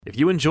If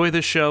you enjoy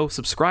this show,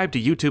 subscribe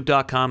to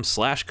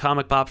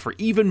youtube.com/comicpop for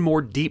even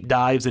more deep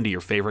dives into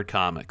your favorite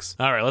comics.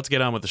 All right, let's get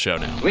on with the show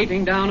now.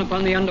 Sweeping down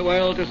upon the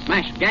underworld to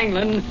smash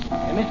gangland.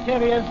 A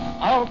mysterious,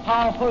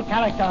 all-powerful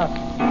character,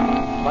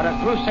 but a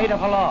crusader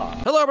for law.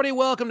 Hello, everybody.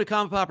 Welcome to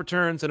Comic Pop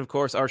Returns, and of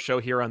course, our show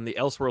here on the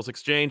Elseworlds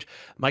Exchange.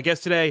 My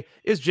guest today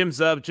is Jim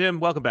Zub. Jim,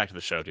 welcome back to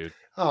the show, dude.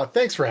 Oh,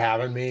 thanks for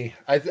having me.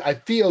 I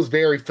feels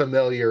very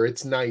familiar.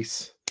 It's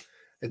nice.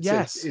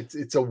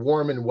 It's a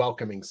warm and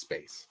welcoming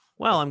space.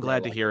 Well, I'm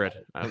glad to hear it.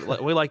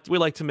 We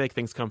like to make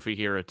things comfy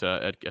here at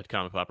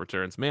Comic Pop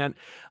Returns, man.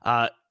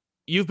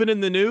 You've been in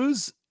the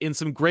news in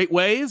some great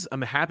ways.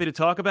 I'm happy to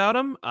talk about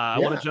them. I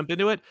want to jump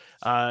into it.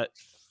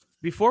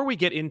 Before we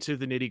get into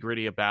the nitty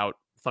gritty about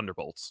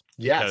Thunderbolts,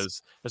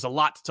 because there's a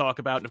lot to talk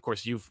about, and of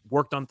course, you've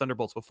worked on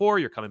Thunderbolts before.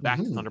 You're coming back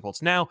to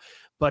Thunderbolts now,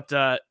 but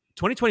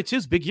 2022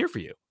 is a big year for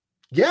you.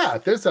 Yeah,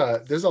 there's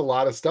a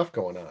lot of stuff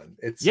going on.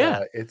 It's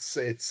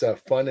a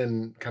fun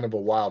and kind of a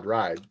wild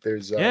ride.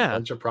 There's a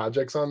bunch of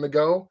projects on the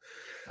go.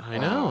 I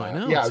know.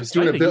 Yeah, it's I was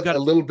doing a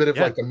little bit of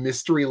yeah. like a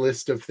mystery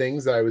list of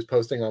things that I was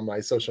posting on my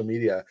social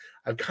media.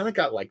 I've kind of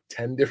got like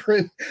 10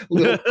 different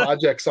little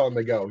projects on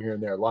the go here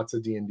and there. Lots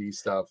of D&D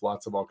stuff,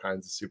 lots of all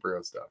kinds of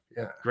superhero stuff.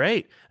 Yeah.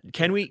 Great.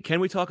 Can we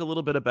talk a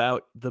little bit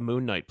about the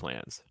Moon Knight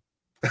plans?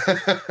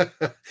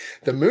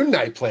 The Moon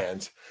Knight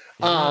plans.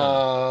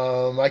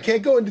 I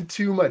can't go into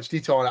too much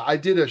detail on it. I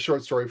did a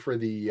short story for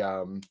the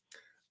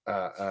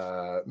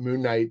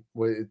Moon Knight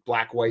with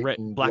black, white,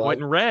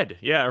 and red.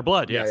 Yeah, or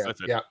blood. Yes,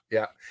 that's it.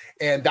 Yeah.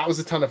 And that was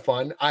a ton of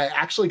fun. I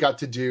actually got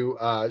to do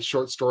a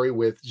short story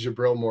with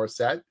Jabril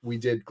Morissette. We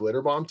did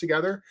Glitter Bomb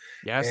together.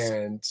 Yes.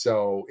 And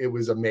so it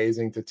was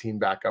amazing to team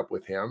back up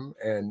with him.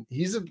 And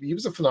he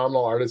was a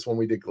phenomenal artist when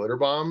we did Glitter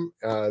Bomb,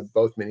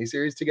 both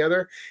miniseries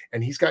together.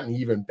 And he's gotten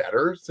even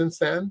better since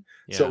then.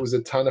 Yeah. So it was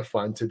a ton of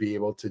fun to be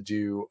able to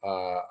do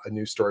a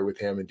new story with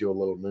him and do a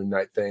little Moon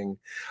Knight thing.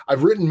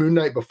 I've written Moon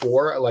Knight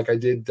before. Like I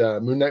did,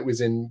 Moon Knight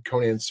was in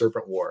Conan's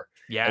Serpent War.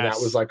 Yes. And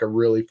that was like a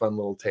really fun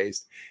little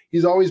taste.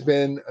 He's always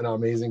been an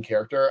amazing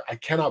character. I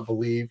cannot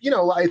believe,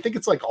 I think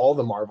it's like all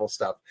the Marvel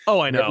stuff. Oh,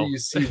 I know. Whenever you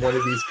see one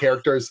of these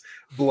characters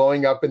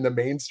blowing up in the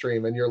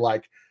mainstream and you're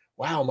like,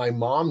 wow, my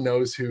mom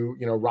knows who,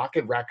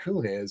 Rocket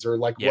Raccoon is, or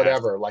like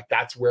whatever. Like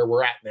that's where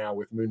we're at now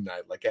with Moon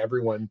Knight. Like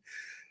everyone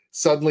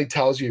suddenly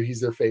tells you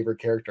he's their favorite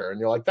character and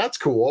you're like, that's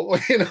cool.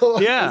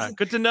 Yeah,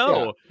 good to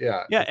know.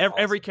 Yeah.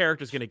 Every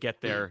character is going to get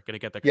their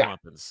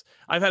comeuppance.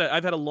 I've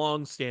had a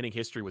long standing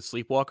history with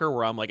Sleepwalker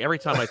where I'm like, every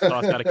time I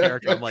toss out a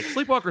character, I'm like,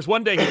 Sleepwalker's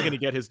one day he's going to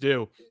get his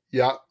due.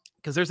 Yeah.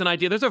 Because there's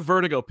a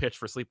Vertigo pitch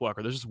for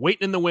Sleepwalker. They're just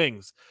waiting in the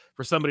wings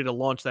for somebody to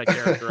launch that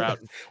character out.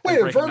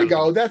 Wait,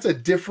 Vertigo? That's a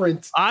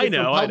different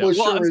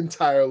publisher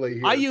entirely.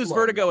 Here. I use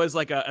Vertigo as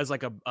like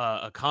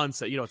a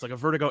concept. It's like a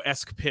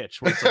Vertigo-esque pitch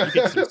where it's like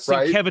you get some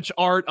Sienkiewicz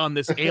art on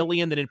this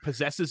alien that it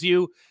possesses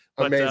you.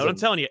 But I'm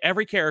telling you,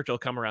 every character will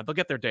come around. They'll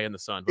get their day in the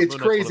sun. It's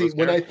crazy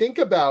when I think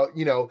about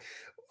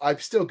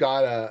I've still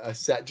got a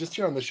set just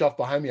here on the shelf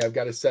behind me. I've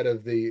got a set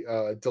of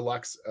the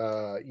deluxe,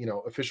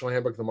 official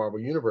handbook of the Marvel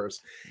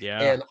Universe.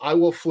 Yeah. And I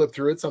will flip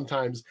through it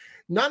sometimes,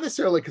 not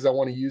necessarily because I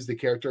want to use the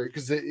character,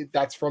 because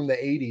that's from the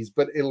 80s,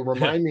 but it'll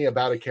remind me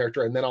about a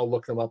character. And then I'll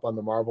look them up on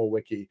the Marvel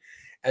Wiki.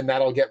 And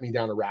that'll get me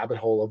down a rabbit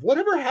hole of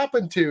whatever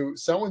happened to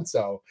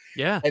so-and-so.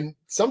 Yeah. And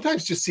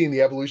sometimes just seeing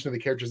the evolution of the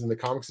characters in the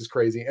comics is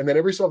crazy. And then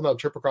every so often I'll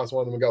trip across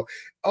one of them and go,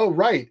 oh,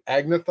 right,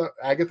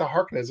 Agatha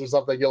Harkness or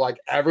something. You're like,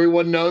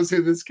 everyone knows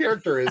who this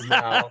character is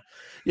now.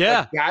 Yeah.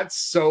 Like, that's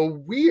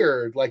so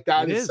weird. Like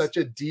that is such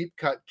a deep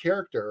cut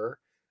character,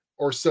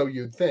 or so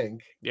you'd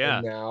think. Yeah.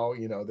 And now,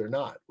 they're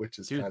not, which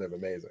is kind of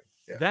amazing.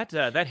 Yeah.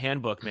 That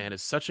handbook, man,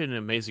 is such an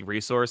amazing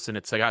resource. And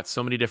it's got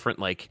so many different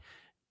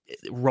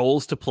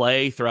roles to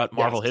play throughout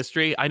Marvel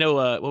history. I know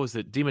what was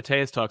it?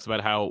 DeMatteis talks about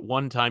how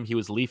one time he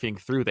was leafing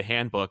through the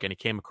handbook and he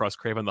came across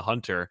Kraven the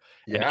Hunter,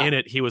 and in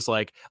it he was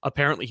like,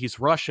 apparently he's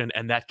Russian,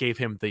 and that gave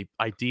him the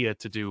idea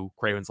to do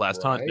Kraven's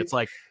Last Hunt. And it's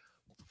like,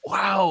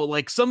 wow,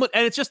 like someone,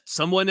 and it's just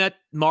someone at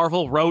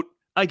Marvel wrote,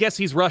 I guess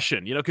he's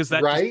Russian, because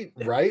that right.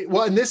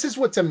 Well, and this is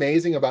what's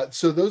amazing about.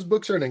 So those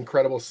books are an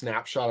incredible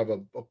snapshot of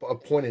a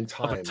point in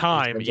time. In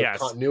terms of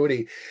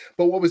continuity.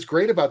 But what was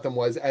great about them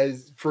was,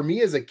 for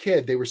me as a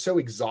kid, they were so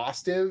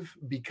exhaustive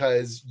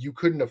because you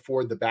couldn't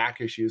afford the back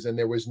issues, and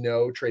there was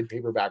no trade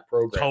paperback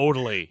program.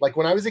 Totally. Like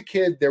when I was a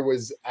kid, there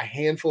was a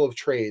handful of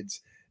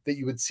trades that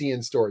you would see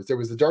in stores. There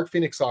was the Dark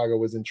Phoenix Saga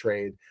was in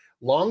trade.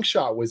 Long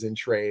Shot was in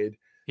trade.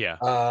 Yeah.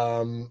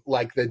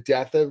 Like the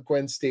Death of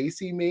Gwen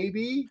Stacy,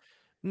 maybe.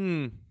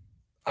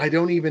 I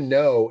don't even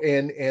know.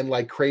 And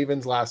like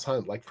Kraven's Last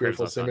Hunt, like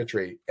Fearful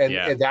Symmetry.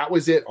 And that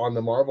was it on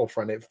the Marvel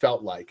front, it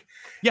felt like.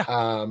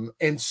 Yeah.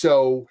 And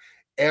so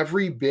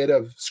every bit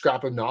of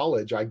scrap of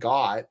knowledge I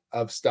got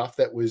of stuff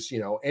that was,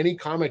 any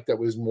comic that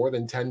was more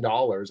than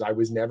 $10, I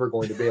was never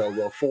going to be able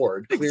to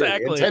afford. Clearly.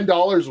 Exactly. And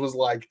 $10 was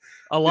like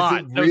a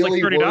lot. That was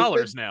like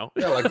 $30 now.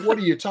 Yeah, like what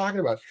are you talking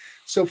about?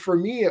 So for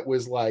me, it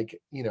was like,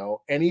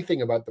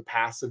 anything about the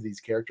past of these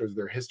characters,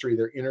 their history,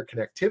 their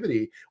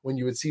interconnectivity, when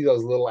you would see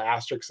those little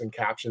asterisks and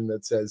caption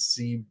that says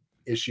see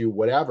issue,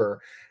 whatever,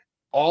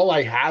 all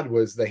I had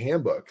was the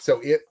handbook.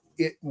 So it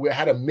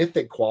had a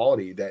mythic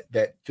quality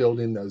that filled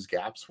in those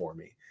gaps for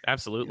me.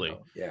 Absolutely. You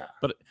know? Yeah.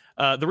 But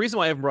the reason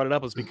why I haven't brought it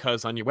up is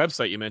because on your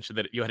website you mentioned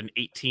that you had an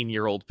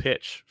 18-year-old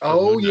pitch.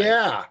 Oh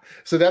yeah.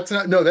 So that's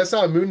not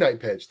a Moon Knight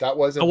pitch. That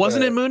wasn't. Oh,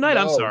 wasn't it Moon Knight?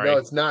 No, I'm sorry. No,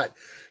 it's not.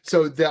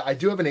 So I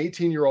do have an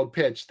 18-year-old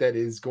pitch that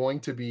is going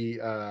to be.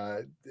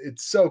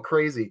 It's so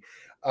crazy.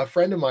 A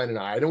friend of mine and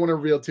I don't want to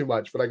reveal too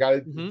much, but I got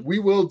it. We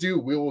will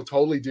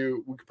totally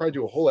do. We could probably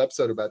do a whole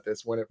episode about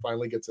this when it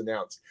finally gets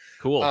announced.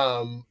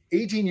 Cool.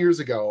 18 years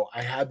ago,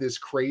 I had this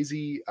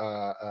crazy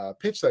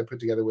pitch that I put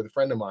together with a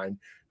friend of mine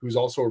who's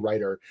also a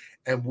writer.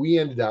 And we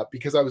ended up,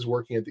 because I was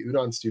working at the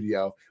Udon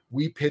studio,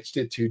 we pitched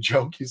it to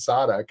Joe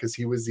Quesada because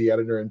he was the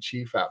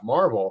editor-in-chief at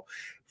Marvel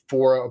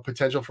for a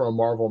potential for a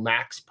Marvel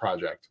Max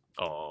project.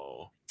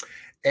 Oh.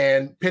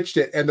 And pitched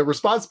it. And the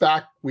response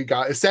back we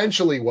got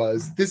essentially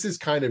was, this is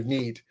kind of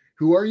neat.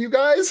 Who are you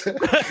guys?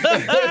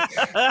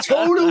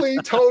 Totally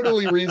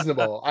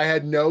reasonable. I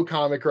had no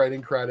comic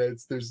writing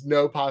credits. There's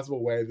no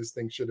possible way this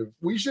thing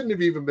we shouldn't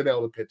have even been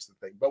able to pitch the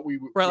thing, but we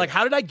right. Like,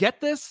 how did I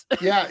get this?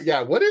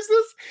 yeah. What is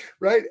this?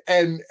 Right.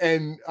 And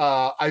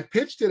I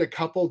pitched it a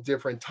couple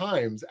different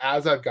times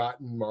as I've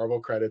gotten Marvel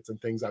credits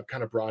and things. I've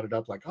kind of brought it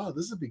up like, oh,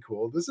 this would be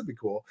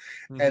cool.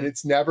 And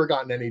it's never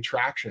gotten any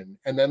traction.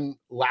 And then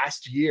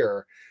last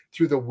year,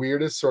 through the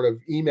weirdest sort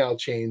of email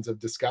chains of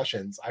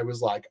discussions, I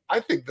was like, I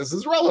think this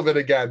is relevant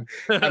again.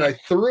 And I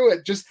threw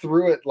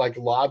it, like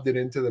lobbed it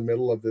into the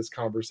middle of this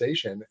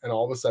conversation. And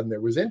all of a sudden there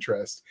was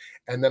interest.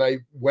 And then I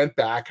went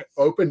back,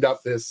 opened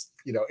up this,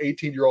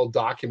 18-year-old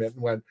document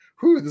and went,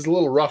 this is a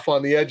little rough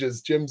on the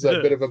edges. Jim's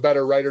a bit of a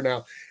better writer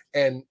now.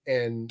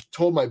 And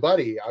told my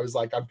buddy, I was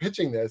like, I'm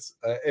pitching this.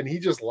 And he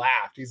just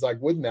laughed. He's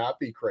like, wouldn't that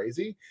be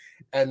crazy?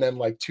 And then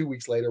like 2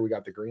 weeks later, we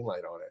got the green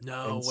light on it.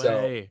 No way.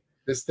 So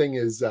this thing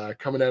is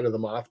coming out of the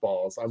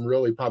mothballs. I'm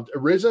really pumped.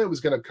 Originally, it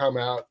was going to come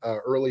out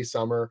early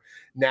summer.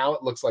 Now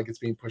it looks like it's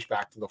being pushed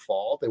back to the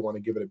fall. They want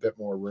to give it a bit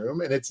more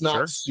room. And it's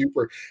not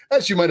super,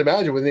 as you might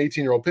imagine, with an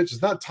 18-year-old pitch,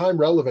 it's not time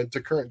relevant to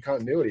current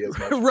continuity as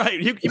much. Right.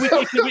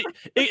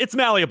 It's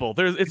malleable.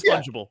 It's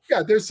fungible.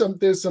 Yeah, there's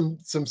some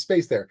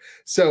space there.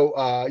 So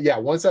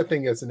once that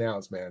thing gets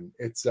announced, man,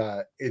 it's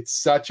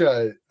such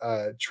a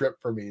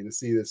trip for me to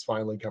see this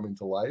finally coming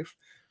to life.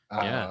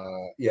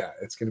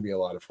 It's going to be a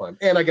lot of fun.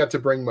 And I got to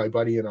bring my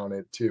buddy in on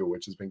it too,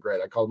 which has been great.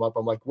 I called him up.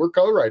 I'm like, we're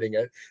co-writing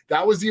it.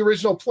 That was the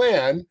original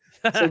plan.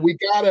 So we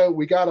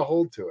gotta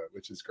hold to it,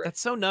 which is great. That's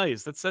so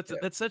nice. That's such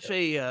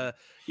a,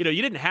 you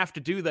didn't have to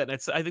do that.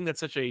 And I think that's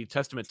such a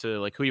testament to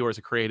like who you are as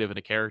a creative and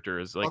a character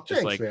is like,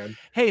 man.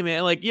 Hey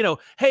man, like, that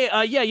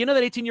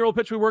 18-year-old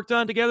pitch we worked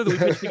on together, that we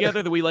pitched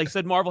together, that we like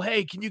said, Marvel,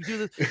 hey, can you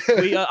do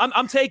this?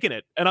 I'm taking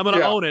it and I'm going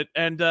to own it.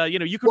 And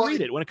you can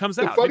read it when it comes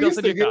out. Maybe I'll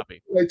send you a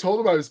copy. I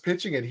told him I was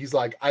pitching it. He's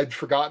like, I'd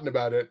forgotten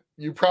about it.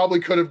 You probably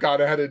could have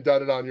gone ahead and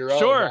done it on your own.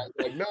 Sure.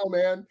 Like, no,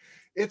 man,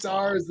 it's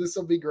ours. This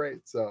will be great.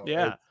 So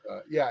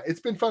it's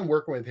been fun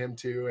working with him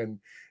too. And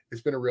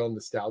it's been a real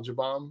nostalgia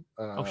bomb.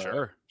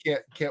 Sure.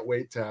 Can't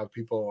wait to have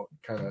people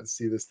kind of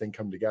see this thing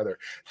come together.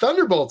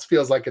 Thunderbolts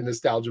feels like a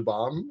nostalgia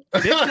bomb.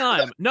 Big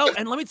time. No,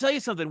 and let me tell you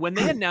something. When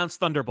they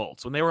announced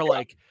Thunderbolts, when they were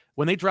like,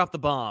 when they dropped the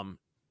bomb,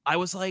 I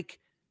was like,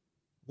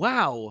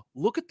 wow,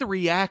 look at the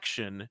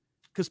reaction.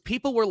 Because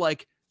people were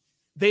like,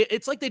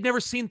 it's like they'd never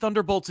seen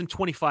Thunderbolts in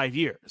 25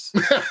 years.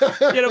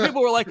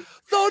 People were like,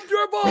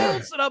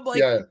 Thunderbolts! And I'm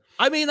like,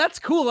 I mean, that's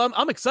cool.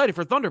 I'm excited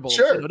for Thunderbolts.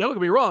 Sure. Don't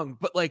get me wrong.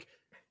 But like,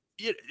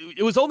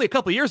 it was only a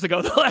couple of years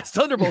ago the last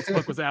Thunderbolts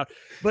book was out.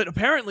 But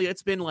apparently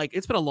it's been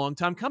a long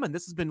time coming.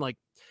 This has been like,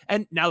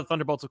 and now the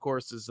Thunderbolts, of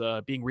course, is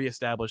being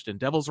reestablished in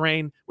Devil's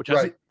Reign, which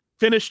hasn't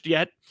finished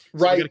yet.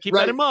 So right. Got to keep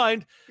that in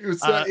mind.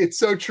 It's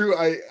so true.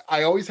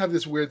 I always have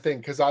this weird thing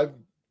because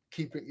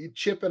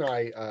Chip and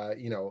I,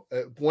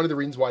 one of the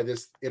reasons why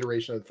this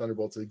iteration of the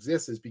Thunderbolts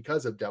exists is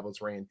because of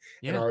Devil's Reign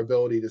and our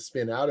ability to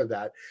spin out of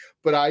that.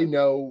 But I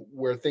know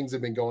where things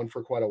have been going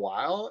for quite a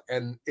while.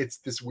 And it's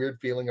this weird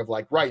feeling of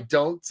like,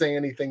 don't say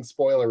anything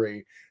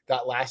spoilery.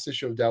 That last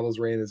issue of Devil's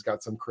Reign has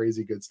got some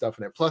crazy good stuff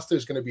in it. Plus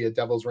there's going to be a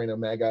Devil's Reign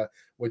Omega,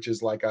 which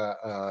is like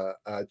a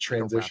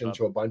transition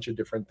to a bunch of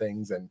different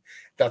things. And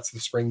that's the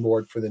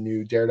springboard for the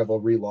new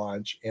Daredevil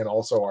relaunch and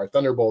also our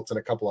Thunderbolts and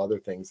a couple other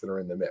things that are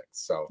in the mix.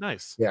 So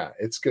nice. Yeah,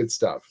 it's good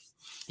stuff.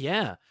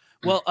 Yeah.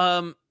 Well,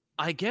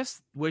 I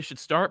guess we should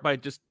start by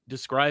just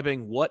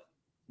describing what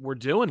we're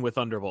doing with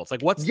Thunderbolts.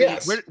 Like where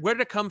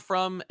did it come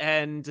from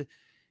and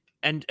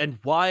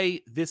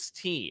why this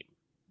team?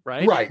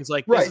 Right. It's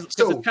like,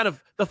 so it's kind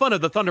of the fun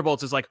of the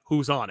Thunderbolts is like,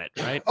 who's on it?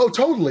 Right. Oh,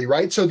 totally.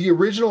 Right. So the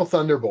original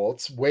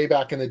Thunderbolts way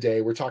back in the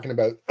day, we're talking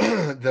about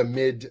the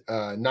mid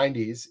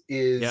 90s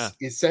is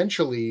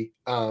essentially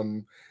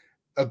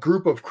a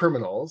group of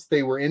criminals.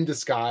 They were in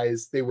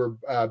disguise. They were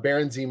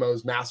Baron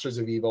Zemo's Masters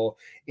of Evil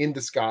in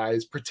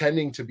disguise,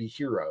 pretending to be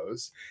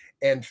heroes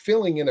and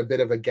filling in a bit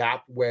of a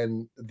gap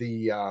when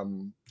the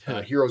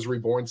Heroes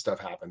Reborn stuff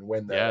happened,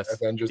 when the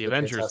Avengers, the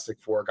Fantastic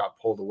Four got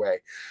pulled away.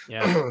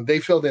 Yeah. They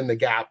filled in the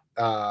gap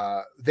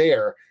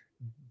there.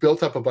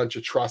 built up a bunch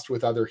of trust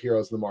with other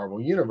heroes in the Marvel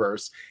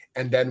universe,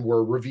 and then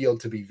were revealed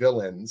to be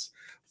villains.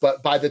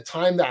 But by the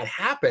time that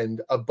happened,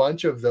 a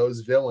bunch of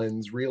those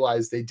villains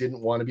realized they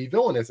didn't want to be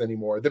villainous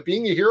anymore. That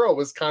being a hero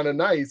was kind of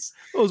nice.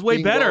 It was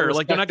way better.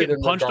 Like, they're not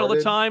getting punched all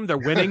the time. They're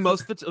winning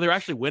they're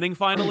actually winning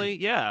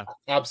finally. Yeah,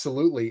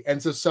 absolutely.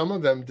 And so some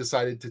of them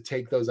decided to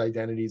take those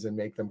identities and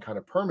make them kind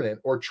of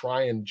permanent, or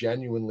try and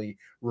genuinely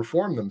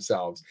reform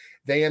themselves.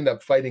 They end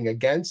up fighting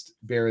against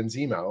Baron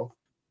Zemo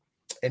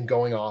and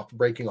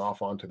breaking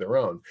off onto their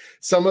own.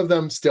 Some of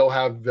them still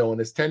have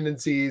villainous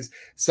tendencies.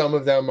 Some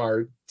of them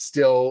are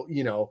still,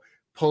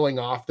 pulling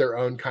off their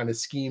own kind of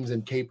schemes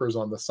and capers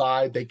on the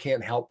side. They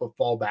can't help but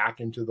fall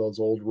back into those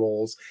old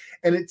roles.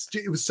 And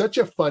it was such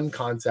a fun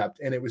concept.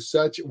 And it was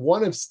such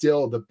one of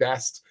still the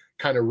best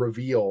kind of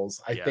reveals,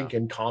 I think,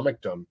 in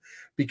comicdom,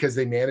 because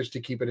they managed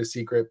to keep it a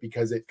secret,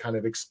 because it kind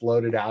of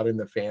exploded out in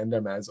the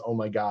fandom as, oh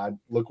my God,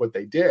 look what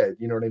they did.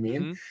 You know what I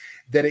mean? Mm-hmm.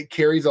 That it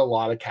carries a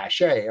lot of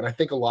cachet. And I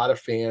think a lot of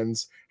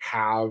fans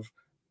have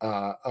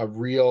a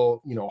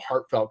real,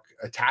 heartfelt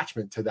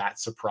attachment to that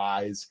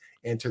surprise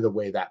and to the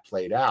way that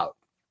played out.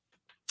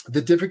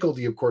 The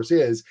difficulty, of course,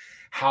 is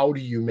how do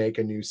you make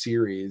a new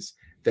series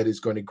that is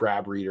going to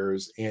grab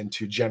readers and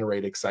to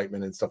generate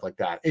excitement and stuff like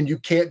that? And you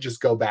can't just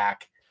go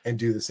back and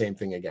do the same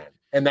thing again.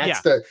 And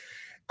that's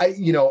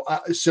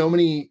so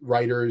many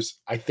writers,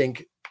 I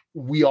think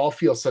we all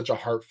feel such a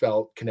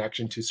heartfelt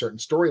connection to certain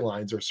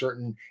storylines or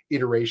certain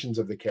iterations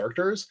of the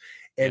characters.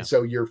 And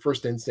so your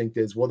first instinct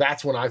is, well,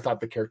 that's when I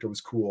thought the character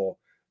was cool.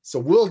 So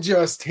we'll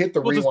just hit the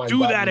rewind just do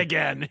button. That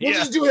again. We'll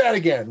just do that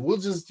again. We'll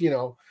just,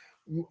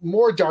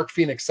 more Dark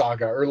Phoenix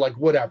Saga, or like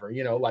whatever,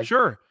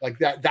 sure, like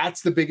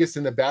that's the biggest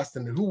and the best.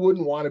 And who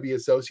wouldn't want to be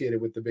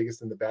associated with the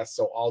biggest and the best?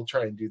 So I'll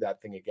try and do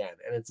that thing again.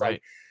 And it's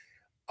right.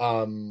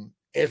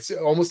 It's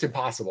almost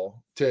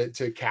impossible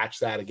to catch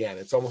that again.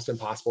 It's almost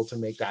impossible to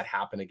make that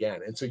happen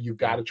again. And so you've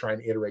got to try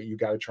and iterate. You've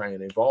got to try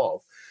and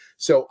evolve.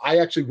 So I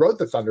actually wrote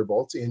the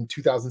Thunderbolts in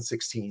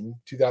 2016,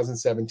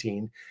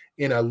 2017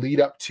 in a lead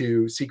up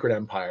to Secret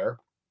Empire.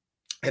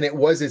 And it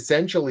was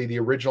essentially the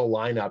original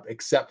lineup,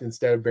 except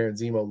instead of Baron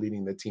Zemo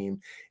leading the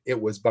team,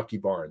 it was Bucky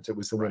Barnes. It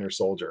was the Winter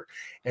Soldier.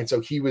 And so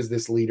he was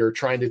this leader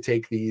trying to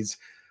take these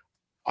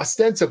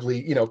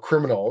ostensibly,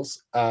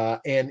 criminals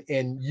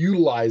and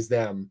utilize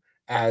them,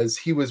 as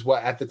he was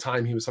at the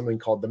time he was something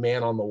called the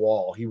man on the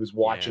wall. He was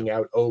watching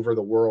out over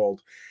the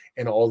world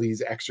and all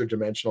these extra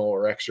dimensional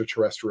or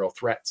extraterrestrial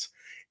threats.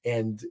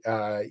 And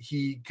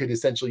he could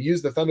essentially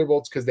use the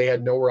Thunderbolts because they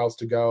had nowhere else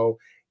to go.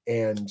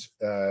 And,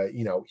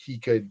 he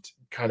could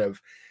kind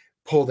of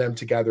pull them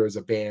together as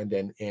a band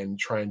and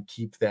try and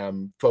keep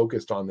them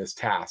focused on this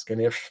task. And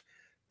if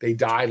they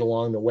died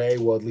along the way,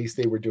 well, at least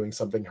they were doing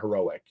something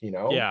heroic,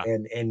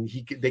 and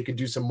they could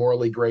do some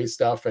morally gray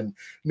stuff and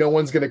no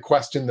one's going to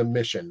question the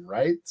mission.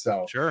 Right.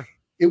 So sure.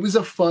 It was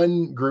a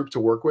fun group to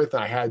work with.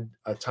 I had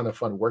a ton of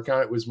fun working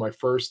on it. It was my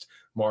first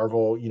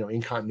Marvel,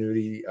 in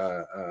continuity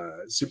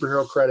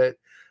superhero credit.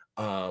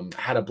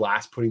 Had a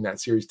blast putting that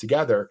series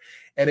together.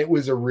 And it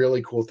was a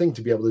really cool thing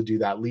to be able to do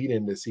that lead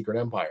into Secret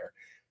Empire.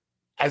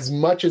 As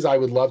much as I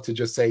would love to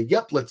just say,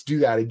 yep, let's do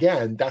that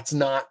again, that's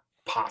not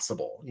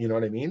possible. You know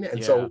what I mean?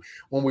 And so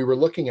when we were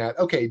looking at,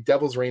 okay,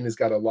 Devil's Reign has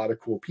got a lot of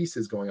cool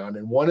pieces going on.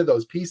 And one of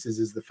those pieces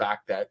is the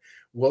fact that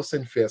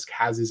Wilson Fisk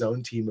has his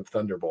own team of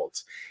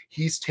Thunderbolts.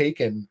 He's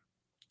taken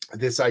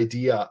this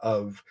idea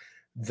of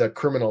the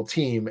criminal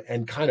team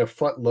and kind of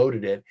front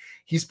loaded it.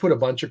 He's put a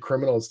bunch of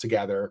criminals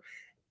together,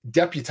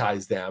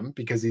 deputized them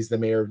because he's the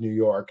mayor of New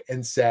York,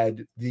 and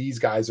said, these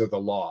guys are the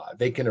law.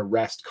 They can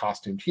arrest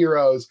costumed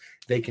heroes.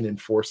 They can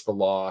enforce the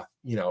law,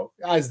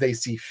 as they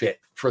see fit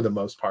for the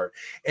most part.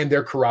 And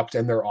they're corrupt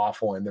and they're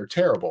awful and they're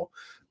terrible.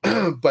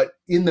 But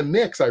in the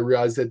mix, I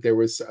realized that there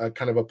was a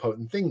kind of a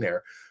potent thing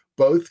there.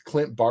 Both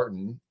Clint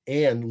Barton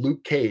and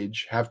Luke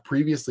Cage have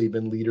previously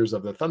been leaders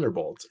of the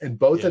Thunderbolts, and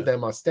both of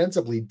them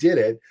ostensibly did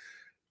it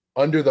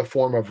under the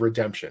form of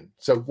redemption.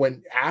 So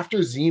after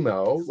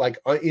Zemo, like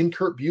in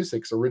Kurt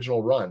Busiek's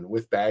original run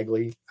with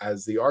Bagley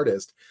as the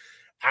artist,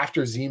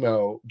 after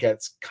Zemo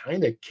gets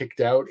kind of kicked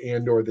out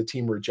and or the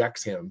team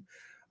rejects him,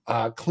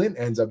 Clint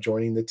ends up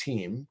joining the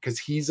team because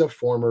he's a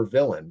former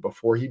villain.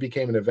 Before he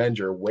became an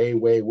Avenger,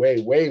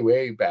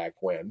 way back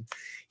when,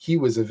 he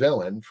was a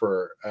villain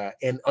for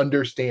and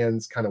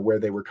understands kind of where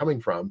they were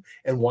coming from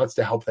and wants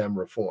to help them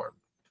reform.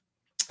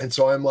 And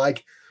so I'm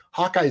like,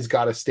 Hawkeye's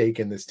got a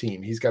stake in this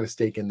team. He's got a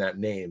stake in that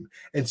name.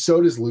 And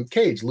so does Luke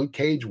Cage. Luke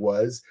Cage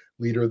was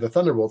leader of the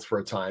Thunderbolts for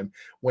a time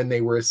when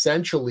they were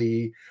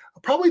essentially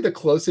probably the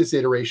closest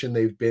iteration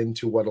they've been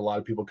to what a lot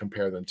of people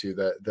compare them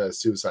to, the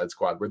Suicide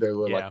Squad, where they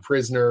were like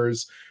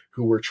prisoners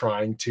who were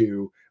trying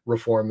to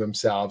reform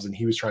themselves, and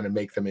he was trying to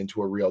make them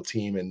into a real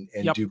team and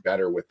do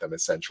better with them,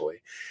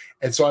 essentially.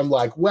 And so I'm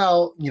like,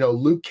 well,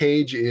 Luke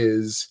Cage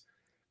has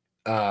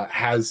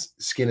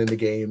skin in the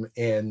game,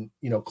 and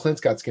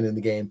Clint's got skin in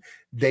the game.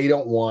 They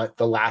don't want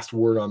the last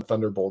word on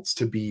Thunderbolts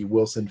to be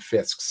Wilson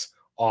Fisk's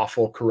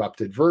awful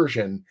corrupted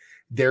version.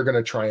 They're going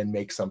to try and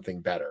make something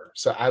better.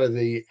 So out of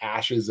the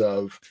ashes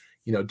of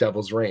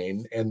Devil's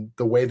Reign. And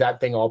the way that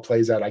thing all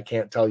plays out, I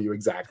can't tell you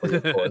exactly,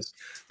 of course,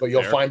 but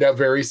you'll Fair. find out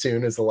very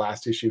soon as the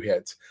last issue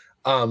hits.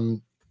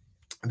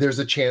 There's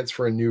a chance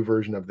for a new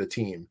version of the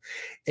team.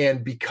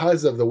 And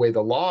because of the way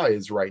the law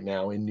is right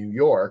now in New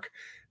York,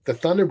 the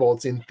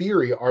Thunderbolts, in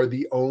theory, are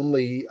the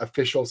only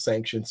official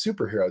sanctioned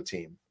superhero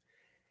team.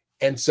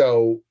 And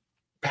so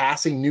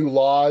passing new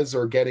laws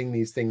or getting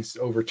these things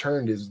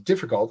overturned is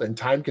difficult and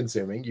time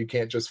consuming. You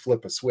can't just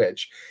flip a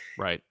switch.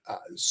 Right.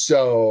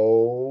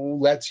 So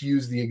let's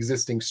use the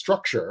existing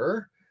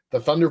structure. The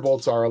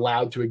Thunderbolts are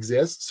allowed to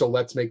exist. So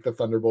let's make the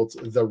Thunderbolts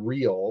the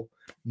real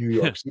New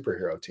York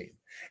superhero team.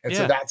 And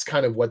so that's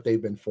kind of what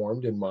they've been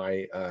formed in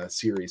my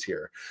series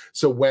here.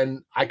 So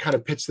when I kind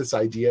of pitched this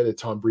idea to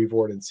Tom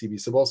Brevoort and CB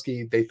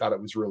Cebulski, they thought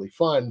it was really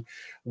fun.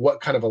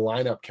 What kind of a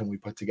lineup can we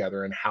put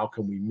together, and how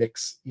can we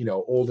mix,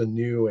 old and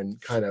new and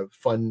kind of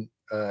fun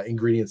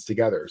ingredients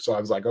together? So I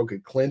was like, okay,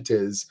 Clint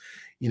is,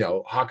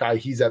 Hawkeye.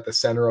 He's at the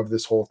center of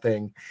this whole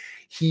thing.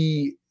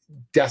 He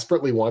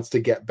desperately wants to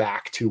get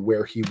back to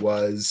where he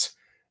was,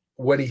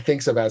 what he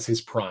thinks of as his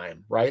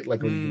prime, right?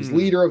 Like when he was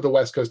leader of the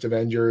West Coast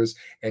Avengers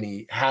and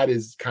he had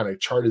his kind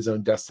of chart his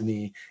own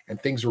destiny and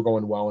things were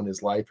going well in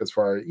his life as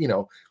far as,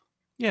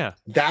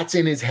 that's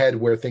in his head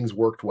where things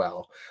worked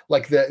well.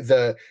 Like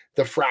the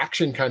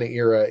Fraction kind of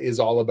era is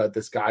all about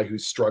this guy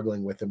who's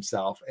struggling with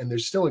himself. And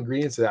there's still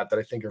ingredients of that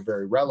I think are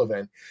very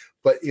relevant.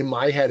 But in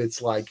my head,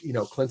 it's like,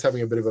 Clint's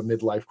having a bit of a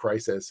midlife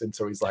crisis. And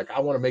so he's like, I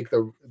want to make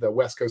the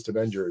West Coast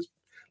Avengers.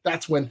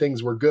 That's when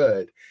things were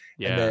good.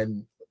 Yeah.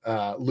 And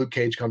then Luke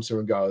Cage comes to him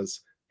and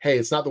goes, hey,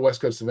 it's not the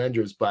West Coast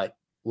Avengers, but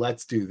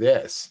let's do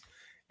this.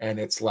 And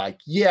it's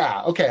like,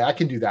 yeah, okay, I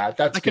can do that.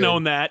 I can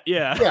own that.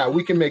 Yeah. Yeah,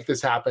 we can make this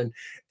happen.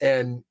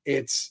 And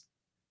it's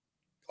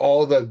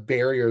all the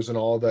barriers and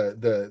all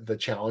the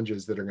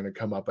challenges that are going to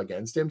come up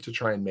against him to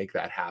try and make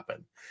that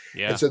happen.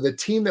 Yeah. And so the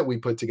team that we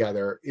put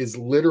together is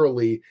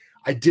literally,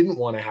 I didn't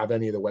want to have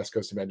any of the West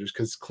Coast Avengers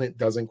because Clint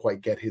doesn't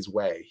quite get his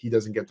way. He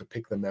doesn't get to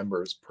pick the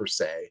members per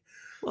se.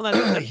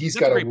 Well, he's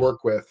got to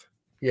work with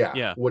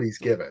what he's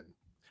given.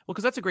 Well,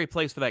 because that's a great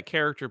place for that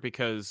character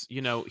because,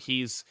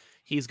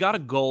 he's got a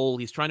goal.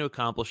 He's trying to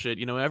accomplish it.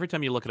 Every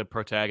time you look at a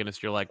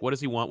protagonist, you're like, what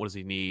does he want? What does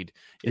he need?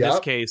 In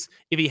this case,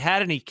 if he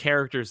had any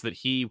characters that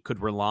he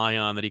could rely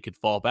on, that he could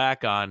fall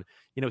back on,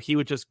 he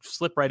would just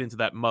slip right into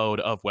that mode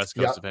of West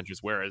Coast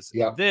Avengers. Whereas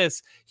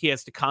this, he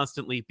has to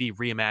constantly be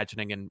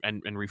reimagining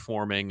and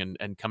reforming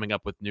and coming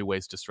up with new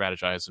ways to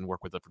strategize and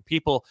work with different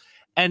people.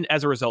 And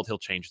as a result, he'll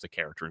change the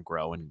character and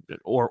grow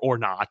or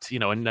not,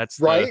 and that's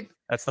right.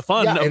 That's the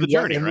fun of the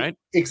journey, right?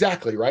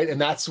 Exactly. Right.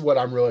 And that's what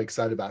I'm really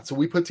excited about. So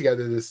we put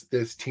together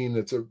this team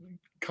that's a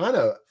kind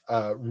of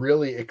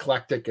really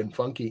eclectic and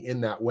funky in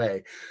that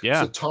way.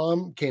 Yeah. So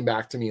Tom came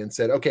back to me and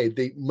said, okay,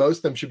 most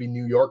of them should be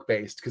New York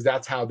based because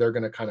that's how they're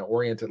going to kind of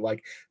orient it.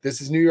 Like,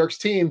 this is New York's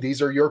team.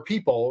 These are your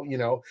people,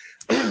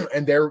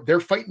 and they're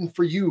fighting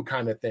for you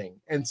kind of thing.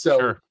 And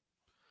so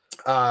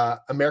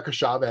America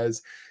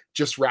Chavez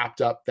just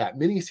wrapped up that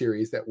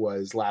miniseries that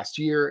was last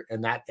year,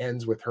 and that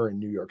ends with her in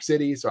New York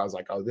City. So I was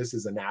like, oh, this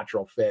is a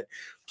natural fit.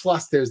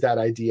 Plus there's that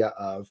idea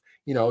of,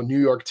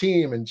 New York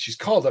team, and she's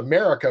called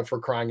America, for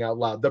crying out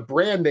loud. The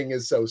branding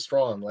is so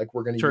strong. Like,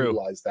 we're going to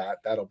utilize that.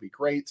 That'll be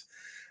great.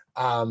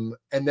 And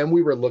then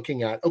we were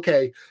looking at,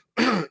 okay,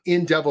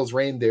 in Devil's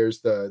Reign, there's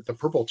the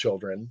Purple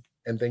Children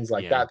and things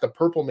like that. The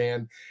Purple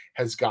Man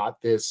has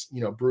got this,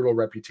 brutal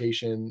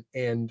reputation.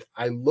 And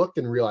I looked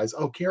and realized,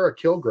 oh, Kara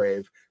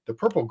Kilgrave, the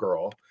Purple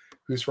Girl,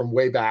 who's from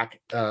way back.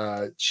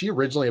 She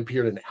originally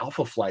appeared in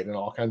Alpha Flight and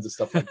all kinds of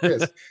stuff like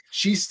this.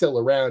 She's still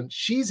around.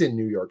 She's in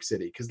New York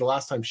City because the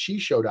last time she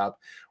showed up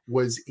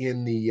was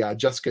in the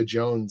Jessica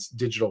Jones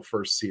Digital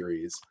First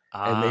series.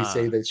 And they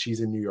say that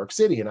she's in New York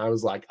City. And I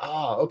was like,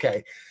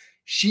 okay.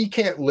 She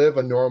can't live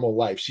a normal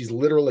life. She's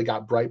literally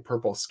got bright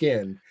purple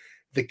skin.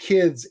 The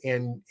kids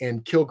and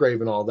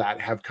Kilgrave and all that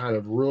have kind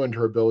of ruined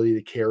her ability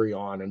to carry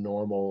on a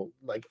normal,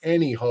 like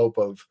any hope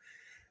of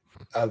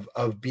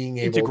being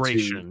able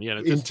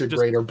to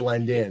integrate or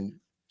blend in.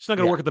 It's not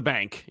going to work at the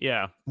bank.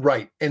 Yeah.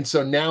 Right. And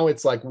so now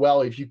it's like,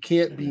 well, if you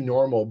can't be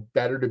normal,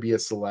 better to be a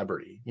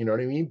celebrity. You know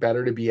what I mean?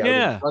 Better to be out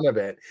in front of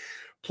it.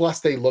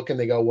 Plus they look and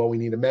they go, well, we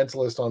need a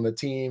mentalist on the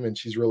team and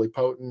she's really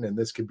potent and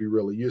this could be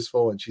really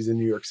useful. And she's in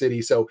New York City.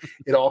 So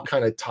it all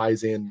kind of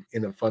ties in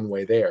a fun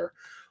way there.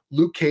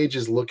 Luke Cage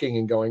is looking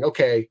and going,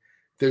 okay,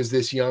 there's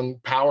this young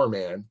power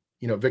man,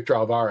 Victor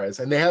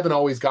Alvarez, and they haven't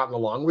always gotten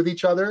along with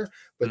each other,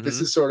 but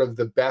this is sort of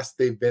the best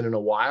they've been in a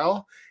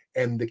while.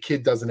 And the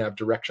kid doesn't have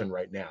direction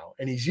right now.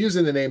 And he's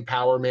using the name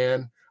Power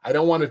Man. I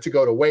don't want it to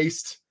go to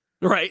waste.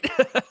 Right.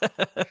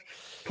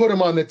 Put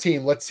him on the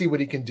team. Let's see what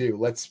he can do.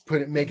 Let's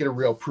make it a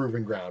real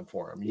proving ground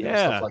for him,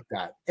 stuff like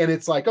that. And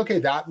it's like, okay,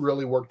 that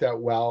really worked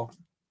out well.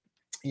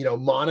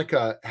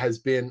 Monica has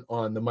been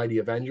on the Mighty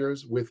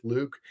Avengers with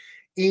Luke.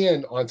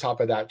 And on top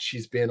of that,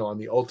 she's been on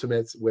the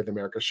Ultimates with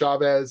America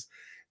Chavez.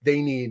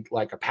 They need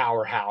like a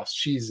powerhouse.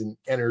 She's an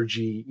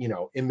energy,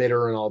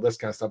 emitter and all this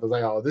kind of stuff. It's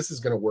like, oh, this is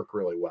going to work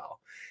really well.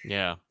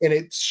 Yeah. And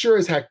it sure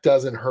as heck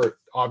doesn't hurt.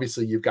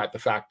 Obviously, you've got the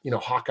fact,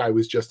 Hawkeye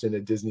was just in a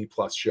Disney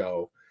Plus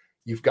show.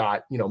 You've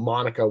got,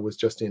 Monica was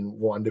just in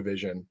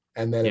WandaVision,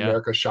 and then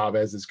America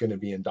Chavez is going to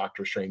be in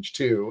Doctor Strange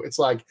 2. It's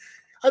like,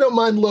 I don't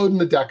mind loading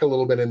the deck a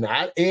little bit in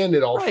that, and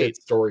it all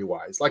fits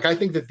story-wise. Like, I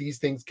think that these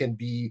things can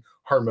be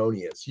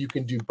harmonious. You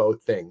can do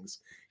both things.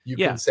 You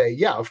can say,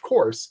 yeah, of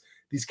course,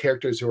 these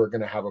characters who are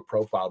going to have a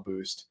profile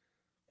boost,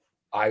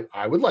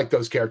 I would like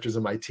those characters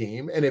in my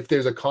team. And if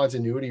there's a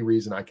continuity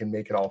reason I can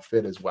make it all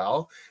fit as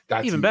well,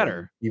 that's even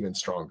better, even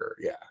stronger.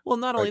 Yeah. Well,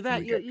 not only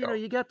that,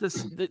 you get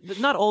this,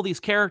 not all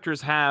these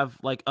characters have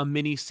like a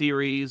mini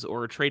series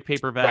or a trade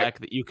paperback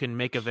that you can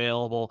make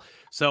available.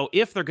 So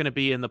if they're going to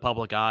be in the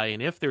public eye,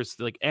 and if there's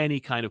like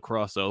any kind of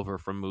crossover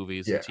from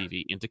movies and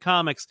TV into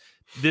comics,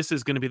 this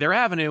is going to be their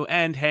avenue.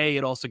 And hey,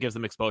 it also gives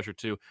them exposure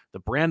to the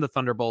brand, the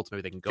Thunderbolts.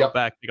 Maybe they can go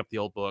back, pick up the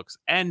old books,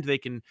 and they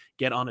can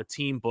get on a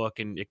team book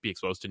and be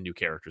exposed to new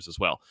characters as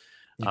well.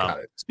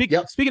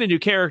 Speaking of new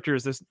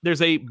characters,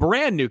 there's a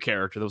brand new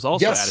character that was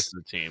also added to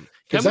the team.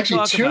 There's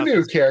actually two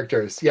new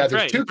characters. Yeah,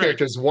 there's two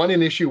characters, one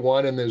in issue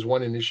 1 and there's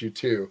one in issue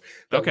 2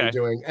 that we're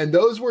doing. And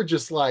those were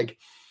just like,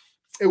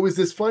 it was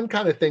this fun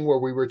kind of thing where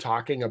we were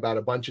talking about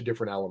a bunch of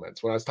different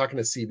elements. When I was talking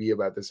to CB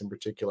about this in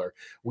particular,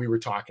 we were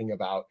talking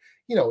about,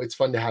 it's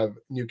fun to have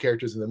new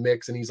characters in the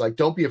mix. And he's like,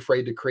 don't be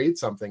afraid to create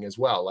something as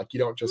well. Like, you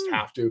don't just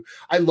have to.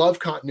 I love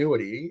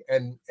continuity.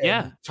 And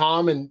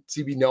Tom and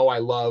CB know I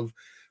love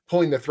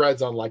pulling the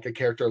threads on like a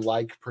character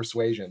like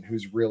Persuasion,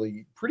 who's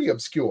really pretty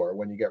obscure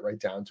when you get right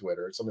down to it,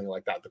 or something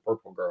like that, the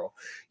Purple Girl,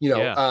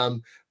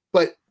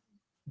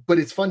 but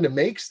it's fun to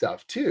make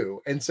stuff too.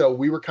 And so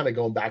we were kind of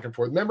going back and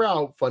forth. Remember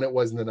how fun it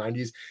was in the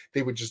 90s?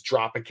 They would just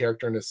drop a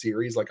character in a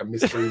series, like a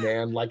mystery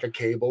man, like a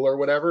Cable or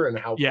whatever, and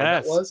how fun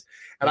that was.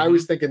 And I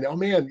was thinking, oh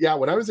man,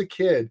 when I was a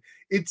kid,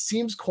 it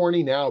seems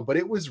corny now, but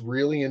it was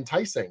really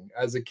enticing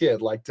as a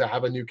kid, like to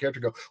have a new character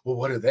go, well,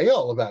 what are they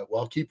all about?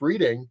 Well, keep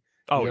reading.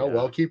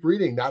 Well, keep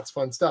reading. That's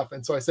fun stuff.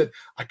 And so I said,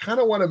 I kind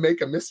of want to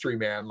make a mystery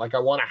man. Like, I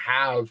want to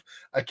have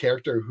a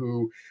character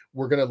who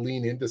we're going to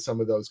lean into some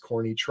of those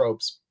corny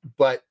tropes,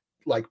 but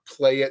like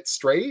play it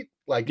straight.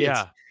 Like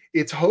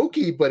it's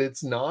hokey, but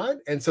it's not.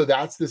 And so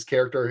that's this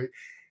character.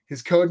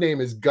 His code name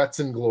is Guts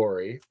and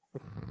Glory,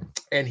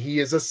 and he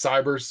is a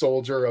cyber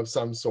soldier of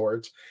some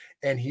sort.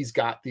 And he's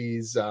got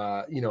these,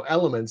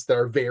 elements that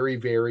are very,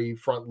 very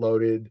front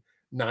loaded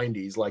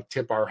 90s, like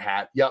tip our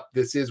hat. Yep,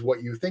 this is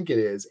what you think it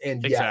is.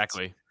 And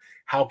exactly.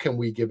 How can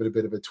we give it a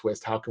bit of a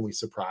twist? How can we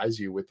surprise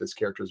you with this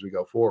character as we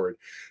go forward?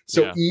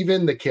 So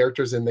even the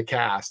characters in the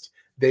cast,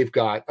 they've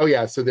got,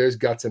 so there's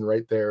Gutson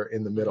right there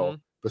in the middle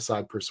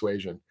beside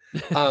Persuasion.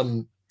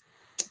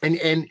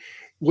 And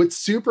what's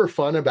super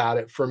fun about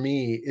it for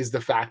me is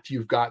the fact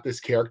you've got this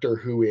character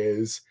who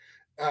is,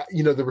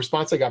 the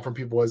response I got from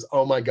people was,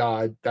 oh my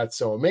God, that's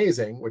so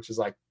amazing, which is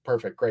like,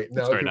 perfect, great.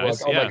 No, people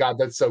nice. Like, oh my God,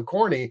 that's so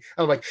corny. And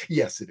I'm like,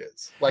 yes, it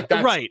is. Like,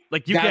 that's right.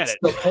 Like, you get it.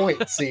 That's the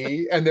point,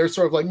 see? And they're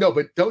sort of like, no,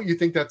 but don't you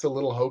think that's a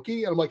little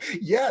hokey? And I'm like,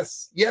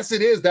 yes,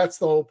 it is. That's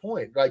the whole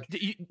point. Like,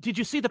 did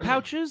you see the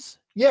pouches?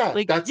 Yeah,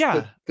 like, that's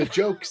the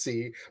joke,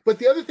 see? But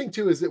the other thing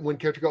too is that when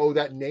characters go, oh,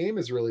 that name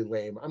is really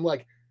lame. I'm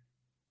like,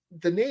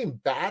 the name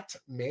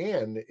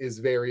Batman is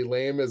very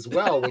lame as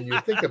well when you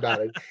think about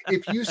it.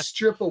 If you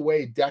strip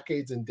away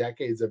decades and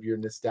decades of your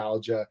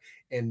nostalgia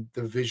and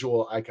the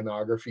visual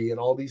iconography and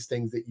all these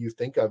things that you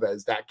think of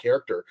as that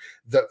character,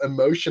 the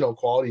emotional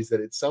qualities that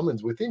it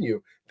summons within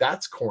you,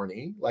 that's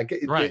corny. Like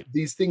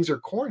these things are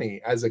corny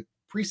as a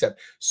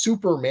precept.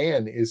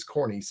 Superman is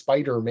corny.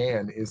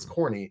 Spider-Man is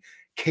corny.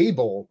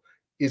 Cable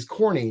is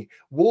corny.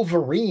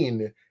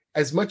 Wolverine,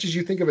 as much as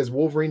you think of as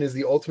Wolverine as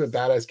the ultimate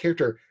badass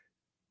character,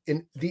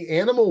 in the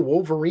animal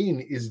Wolverine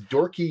is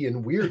dorky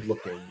and weird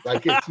looking,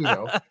 like it's,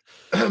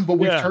 but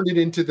we've turned it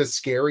into the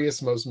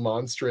scariest, most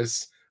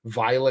monstrous,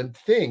 violent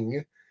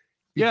thing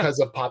because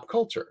of pop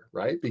culture,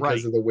 right?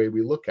 Because of the way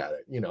we look at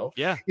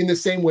it, in the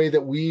same way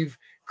that we've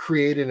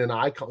created an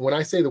icon. When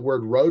I say the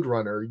word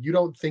Roadrunner, you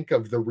don't think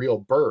of the real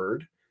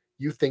bird,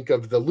 you think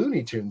of the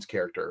Looney Tunes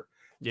character.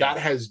 That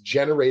has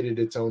generated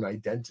its own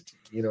identity.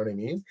 You know what I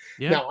mean?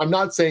 Yeah. Now, I'm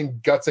not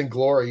saying Guts and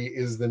Glory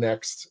is the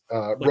next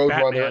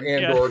Roadrunner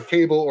and or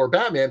Cable or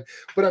Batman,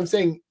 but I'm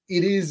saying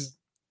it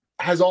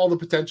has all the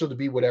potential to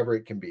be whatever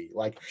it can be.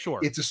 Like,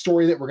 it's a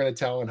story that we're going to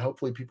tell, and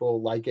hopefully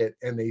people like it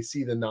and they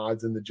see the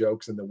nods and the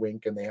jokes and the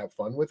wink and they have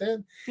fun with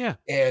it. Yeah.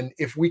 And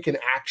if we can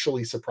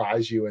actually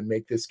surprise you and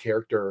make this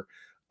character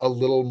a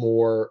little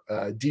more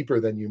deeper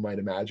than you might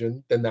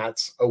imagine, then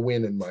that's a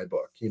win in my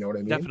book. You know what I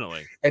mean?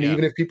 Definitely. And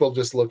even if people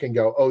just look and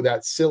go, oh,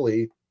 that's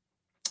silly.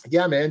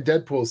 Yeah, man,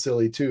 Deadpool's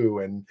silly too.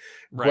 And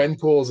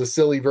Gwenpool's a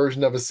silly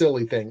version of a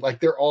silly thing. Like,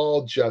 they're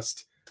all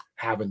just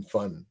having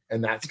fun.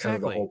 And that's kind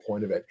of the whole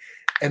point of it.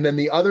 And then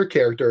the other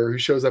character who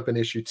shows up in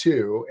issue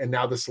 2, and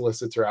now the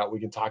solicits are out, we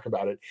can talk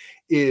about it,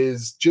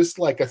 is just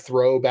like a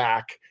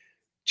throwback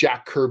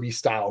Jack Kirby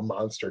style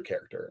monster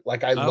character.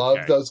 Like, I love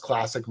those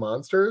classic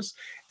monsters.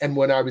 And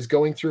when I was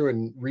going through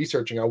and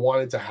researching, I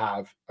wanted to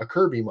have a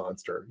Kirby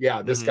monster.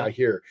 Yeah, this guy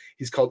here,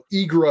 he's called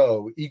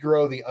Egro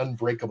the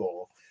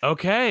Unbreakable.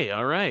 Okay,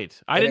 all right.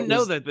 I And it didn't know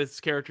was that this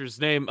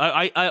character's name.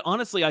 I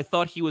honestly I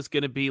thought he was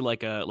gonna be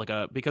like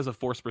a because of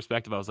forced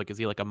perspective. I was like, is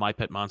he like a My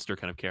Pet Monster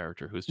kind of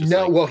character who's just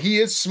no, like well, he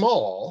is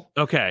small,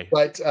 okay,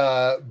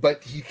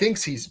 but he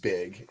thinks he's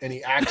big and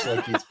he acts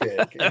like he's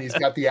big and he's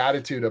got the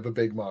attitude of a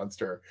big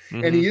monster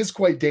and he is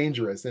quite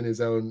dangerous in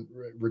his own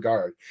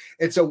regard.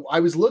 And so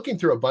I was looking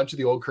through a bunch of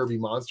the old Kirby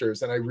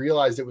monsters and I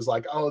realized it was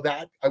like, oh,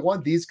 that I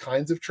want these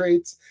kinds of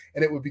traits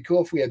and it would be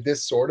cool if we had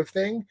this sort of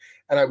thing.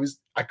 And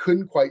I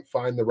couldn't quite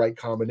find the right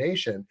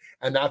combination.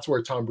 And that's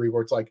where Tom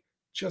Brevoort's like,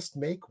 just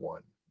make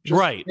one. Just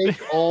right.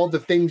 make all the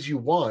things you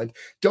want.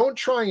 Don't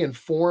try and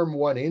form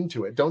one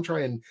into it. Don't try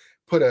and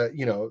put a,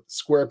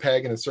 square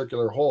peg in a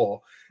circular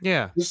hole.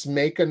 Yeah. Just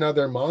make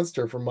another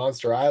monster from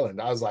Monster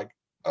Island. I was like,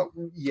 oh,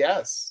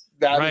 yes,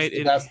 that is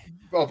the best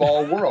of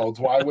all worlds.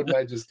 Why wouldn't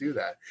I just do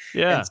that?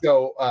 Yeah. And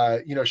so,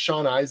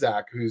 Sean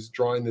Isaac, who's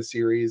drawing the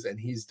series and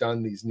he's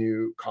done these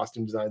new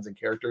costume designs and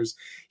characters,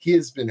 he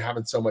has been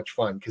having so much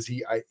fun because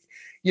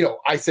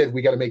I said,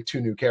 we got to make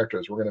 2 new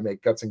characters. We're going to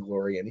make Guts and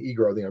Glory and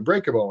Egro the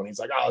Unbreakable. And he's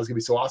like, oh, it's going to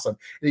be so awesome.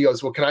 And he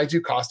goes, well, can I do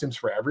costumes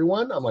for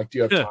everyone? I'm like, do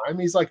you have time?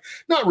 He's like,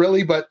 not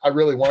really, but I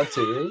really want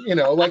to,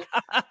 like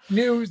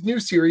new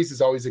series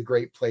is always a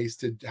great place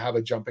to have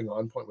a jumping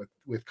on point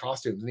with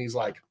costumes. And he's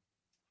like,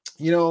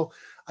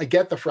 I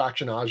get the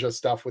Fractionaja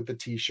stuff with the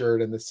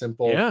t-shirt and the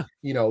simple,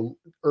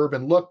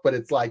 urban look, but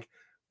it's like,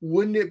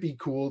 wouldn't it be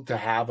cool to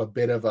have a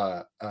bit of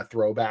a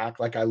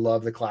throwback? Like, I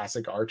love the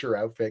classic Archer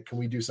outfit. Can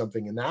we do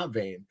something in that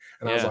vein?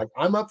 And I was like,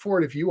 I'm up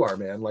for it if you are,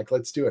 man. Like,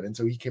 let's do it. And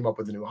so he came up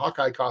with a new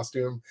Hawkeye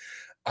costume,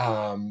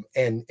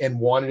 and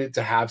wanted it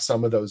to have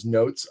some of those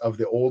notes of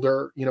the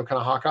older, kind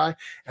of Hawkeye.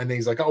 And then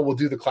he's like, oh, we'll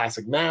do the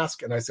classic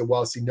mask. And I said,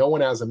 well, see, no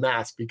one has a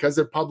mask because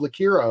they're public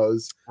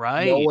heroes.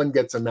 Right. No one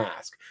gets a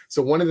mask.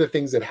 So one of the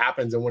things that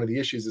happens and one of the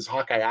issues is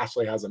Hawkeye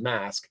actually has a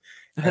mask.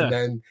 And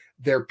then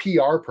their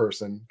PR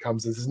person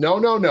comes and says,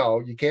 no,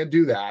 you can't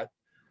do that.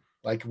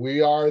 Like,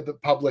 we are the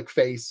public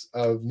face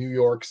of New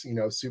York's,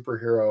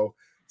 superhero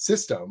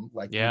system.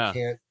 Like, you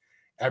can't,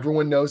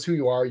 everyone knows who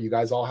you are. You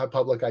guys all have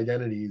public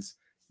identities.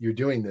 You're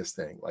doing this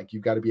thing. Like,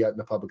 you've got to be out in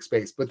the public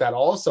space. But that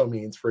also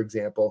means, for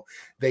example,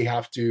 they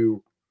have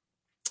to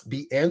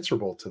be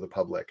answerable to the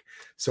public.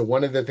 So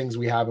one of the things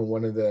we have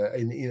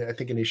I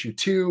think in issue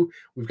 2,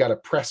 we've got a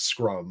press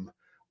scrum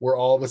where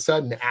all of a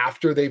sudden,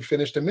 after they've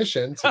finished a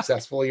mission,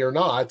 successfully or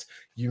not,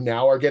 you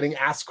now are getting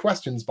asked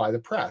questions by the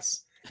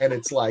press. And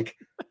it's like,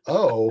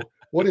 oh,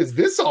 what is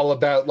this all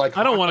about? Like,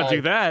 I don't want to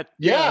do that.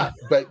 Yeah.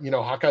 But,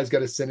 Hawkeye's got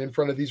to sit in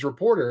front of these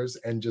reporters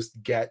and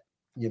just get,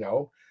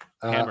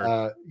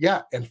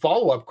 and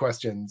follow-up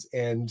questions.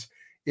 And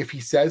if he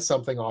says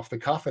something off the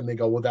cuff and they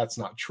go, well, that's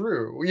not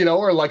true,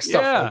 or like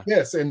stuff like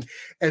this. And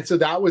so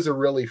that was a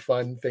really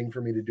fun thing for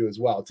me to do as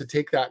well, to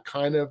take that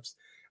kind of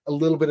a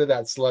little bit of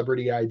that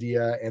celebrity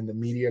idea and the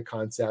media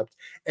concept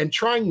and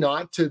trying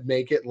not to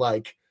make it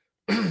like,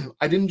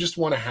 I don't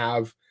want to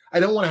have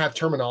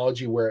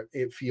terminology where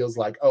it feels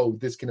like, oh,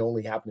 this can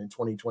only happen in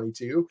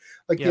 2022.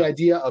 Like the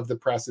idea of the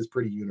press is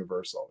pretty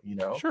universal,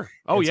 Sure.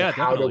 Oh, and so yeah.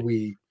 how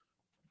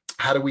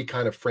do we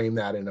kind of frame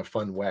that in a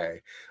fun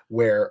way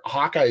where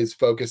Hawkeye is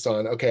focused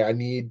on, okay, I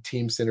need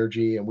team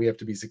synergy and we have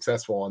to be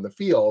successful on the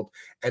field.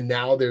 And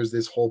now there's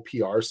this whole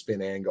PR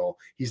spin angle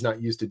he's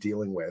not used to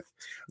dealing with.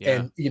 Yeah.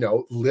 And,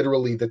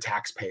 literally the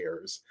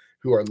taxpayers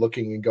who are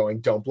looking and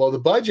going, don't blow the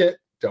budget.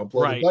 The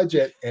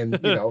budget. And,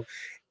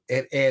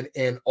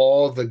 and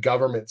all the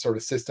government sort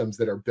of systems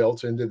that are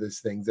built into this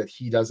thing that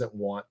he doesn't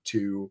want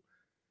to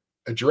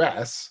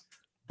address,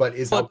 but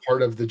is a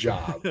part of the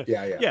job.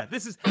 Yeah.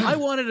 This is, I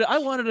wanted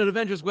an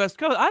Avengers West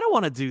Coast. I don't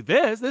want to do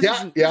this.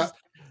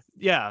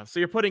 So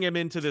you're putting him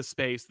into this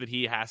space that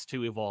he has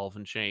to evolve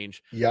and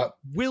change. Yep.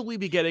 Will we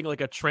be getting like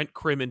a Trent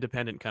Krim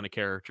independent kind of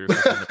character?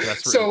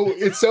 So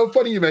it's so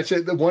funny you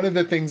mentioned that. One of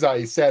the things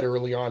I said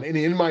early on, and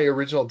in my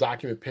original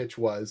document pitch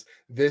was,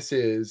 this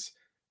is,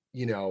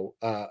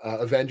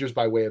 Avengers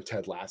by way of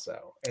Ted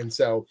Lasso.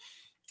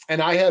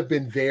 And I have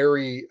been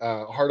very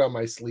hard on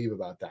my sleeve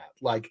about that.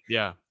 Like,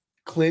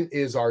 Clint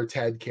is our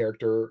Ted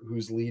character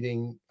who's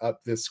leading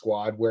up this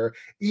squad where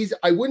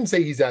I wouldn't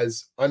say he's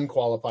as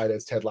unqualified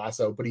as Ted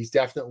Lasso, but he's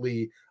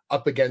definitely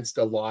up against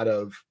a lot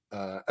of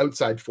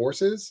outside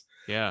forces.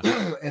 Yeah.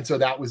 And so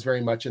that was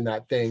very much in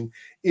that thing.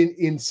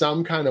 In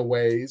some kind of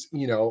ways,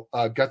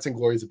 Guts and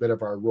Glory is a bit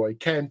of our Roy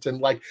Kent. And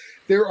like,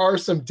 there are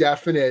some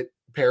definite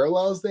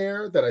parallels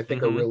there that I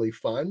think are really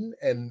fun.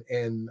 And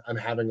I'm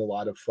having a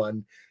lot of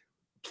fun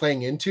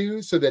playing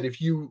into, so that if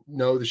you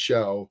know the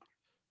show,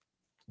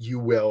 you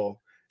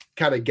will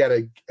kind of get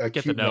a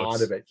cute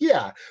nod of it.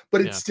 Yeah. But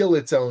it's still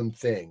its own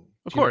thing.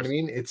 Of course. You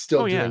know what I mean? It's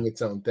still doing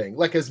its own thing.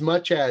 Like, as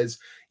much as,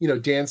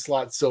 Dan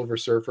Slott's Silver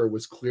Surfer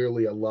was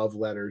clearly a love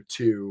letter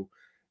to,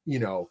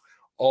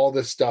 all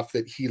the stuff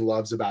that he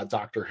loves about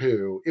Doctor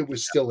Who, it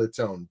was still its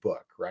own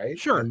book, right?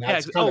 Sure. And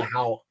that's kind of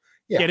how.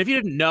 Yeah. And if you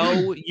didn't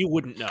know, you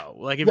wouldn't know.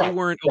 Like, if you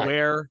weren't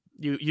aware,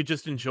 you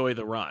just enjoy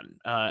the run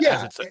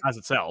Yeah. as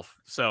itself.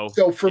 So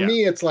for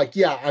me, it's like,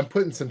 yeah, I'm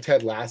putting some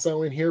Ted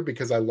Lasso in here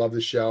because I love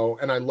the show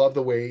and I love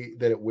the way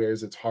that it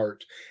wears its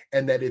heart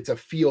and that it's a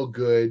feel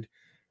good.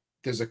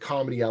 There's a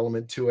comedy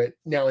element to it.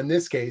 Now, in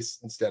this case,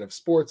 instead of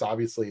sports,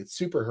 obviously it's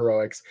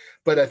superheroics,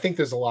 but I think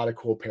there's a lot of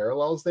cool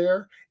parallels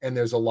there. And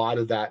there's a lot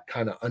of that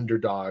kind of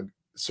underdog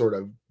sort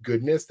of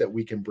goodness that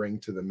we can bring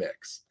to the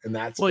mix. And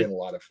that's been a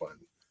lot of fun.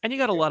 And you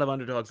got a lot of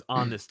underdogs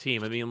on this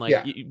team. I mean, like,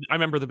 I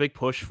remember the big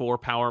push for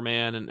Power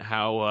Man and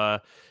how,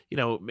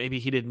 maybe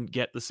he didn't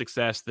get the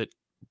success that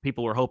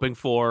people were hoping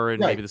for. And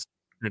maybe this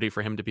opportunity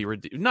for him to be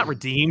not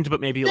redeemed,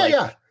 but maybe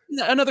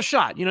another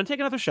shot, take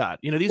another shot.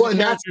 These and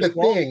that's the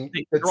thing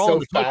that's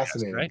so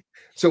fascinating. Right?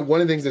 So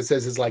one of the things it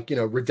says is like,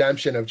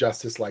 redemption of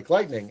justice like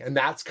lightning. And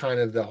that's kind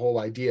of the whole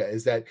idea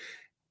is that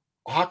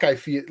Hawkeye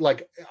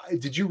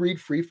did you read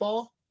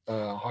Freefall?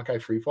 Hawkeye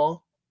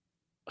Freefall?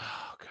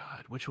 Oh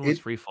God, which one was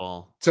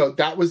Freefall? So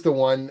that was the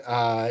one,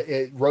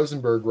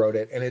 Rosenberg wrote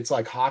it, and it's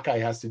like Hawkeye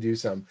has to do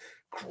some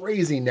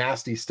crazy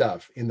nasty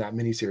stuff in that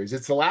miniseries.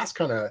 It's the last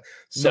kind of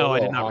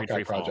solo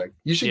Hawkeye project.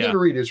 You should give it a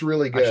read. It's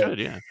really good. I should,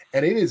 yeah.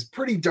 And it is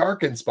pretty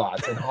dark in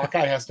spots, and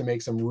Hawkeye has to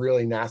make some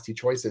really nasty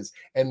choices.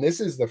 And this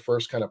is the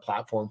first kind of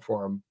platform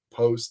for him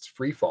post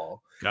Freefall.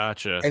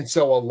 Gotcha. And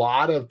so a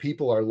lot of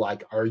people are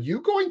like, are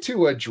you going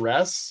to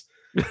address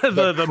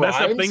the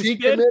messed up things he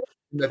committed?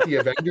 That the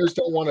Avengers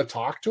don't want to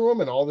talk to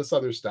him and all this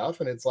other stuff.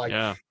 And it's like,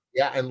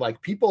 and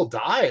like people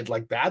died,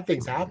 like bad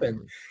things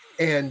happened.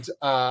 And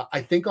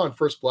I think on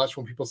first blush,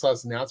 when people saw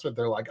this announcement,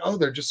 they're like, oh,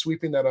 they're just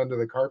sweeping that under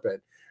the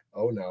carpet.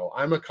 Oh no,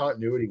 I'm a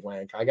continuity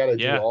wank. I got to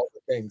do all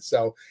the things.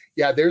 So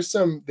yeah, there's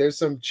some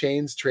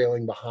chains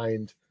trailing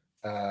behind,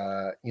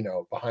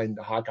 behind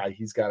Hawkeye.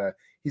 He's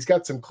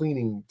got some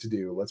cleaning to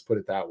do. Let's put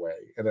it that way.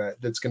 And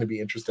that's going to be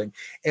interesting.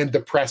 And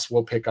the press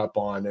will pick up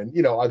on,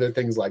 and, other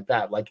things like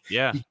that. Like he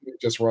can't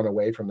just run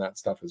away from that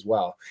stuff as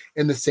well.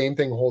 And the same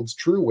thing holds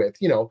true with,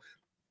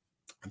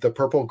 the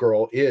Purple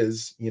Girl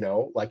is,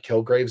 like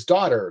Kilgrave's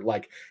daughter,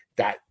 like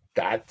that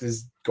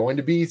is going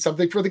to be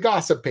something for the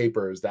gossip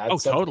papers.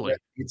 That's totally that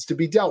needs to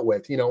be dealt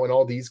with, and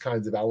all these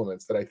kinds of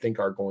elements that I think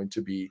are going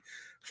to be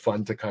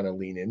fun to kind of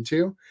lean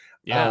into.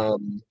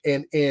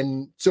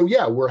 And so,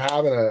 we're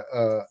having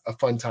a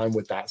fun time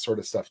with that sort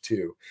of stuff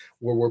too,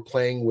 where we're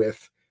playing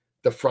with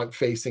the front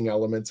facing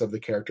elements of the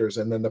characters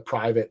and then the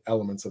private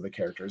elements of the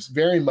characters,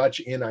 very much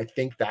in, I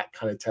think, that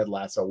kind of Ted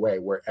Lasso way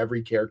where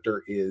every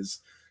character is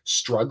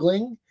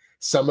struggling,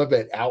 some of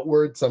it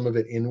outward, some of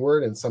it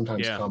inward, and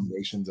sometimes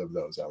combinations of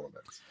those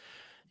elements.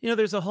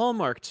 There's a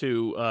hallmark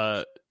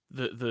to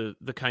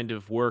the kind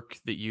of work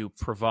that you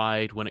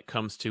provide when it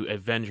comes to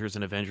Avengers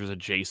and Avengers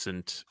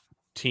adjacent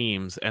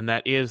teams, and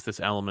that is this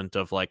element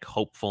of like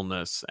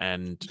hopefulness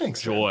and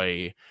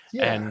joy.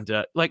 And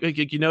like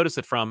you notice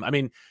it from,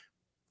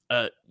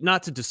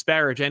 not to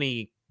disparage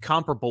any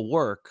comparable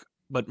work,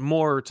 but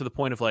more to the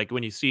point of like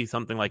when you see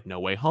something like No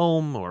Way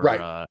Home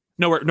or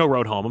No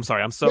Road Home. I'm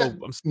sorry.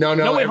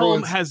 No Way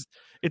Home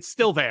it's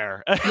still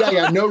there.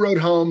 No Road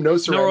Home, No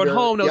Surrender. No Road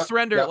Home, No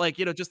Surrender. Like,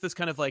 just this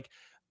kind of like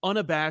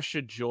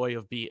unabashed joy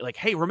of being like,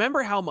 hey,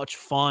 remember how much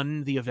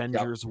fun the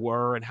Avengers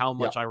were and how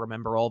much I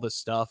remember all this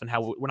stuff and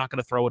how we're not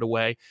going to throw it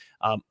away.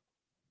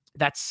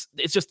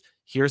 It's just,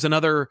 here's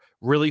another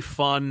really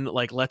fun,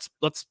 like, let's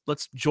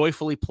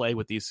joyfully play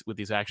with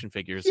these action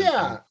figures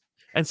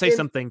and say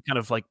something kind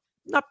of like,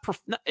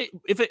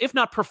 if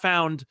not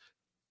profound,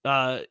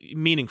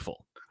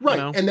 meaningful.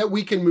 Right. And that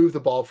we can move the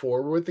ball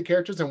forward with the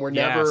characters and we're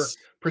never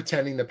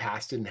pretending the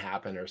past didn't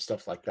happen or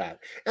stuff like that.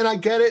 And I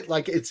get it.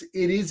 Like it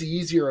is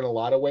easier in a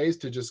lot of ways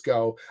to just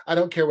go, I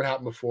don't care what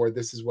happened before.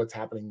 This is what's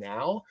happening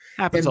now.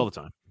 Happens all the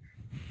time.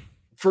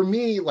 For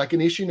me, like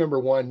an issue number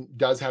 1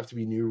 does have to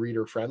be new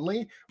reader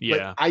friendly,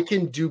 but I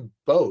can do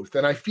both.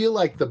 And I feel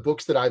like the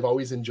books that I've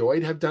always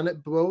enjoyed have done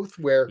it both,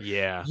 where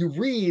you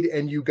read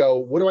and you go,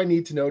 what do I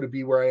need to know to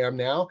be where I am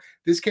now?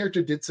 This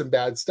character did some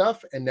bad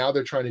stuff and now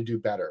they're trying to do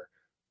better.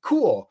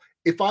 Cool.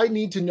 If I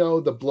need to know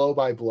the blow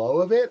by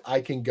blow of it,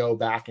 I can go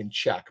back and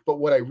check. But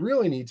what I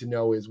really need to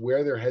know is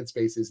where their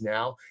headspace is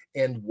now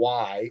and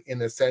why, in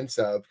the sense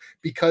of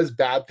because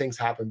bad things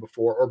happened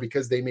before, or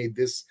because they made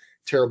this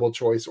terrible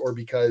choice, or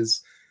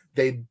because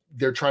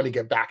they're trying to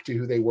get back to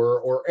who they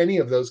were, or any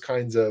of those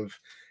kinds of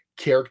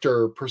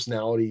character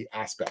personality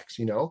aspects,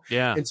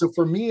 And so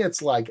for me,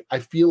 it's like, I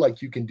feel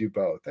like you can do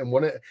both. And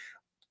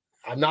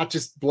I'm not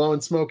just blowing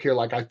smoke here.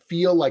 Like I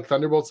feel like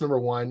Thunderbolts number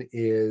 1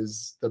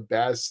 is the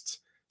best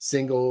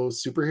single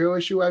superhero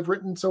issue I've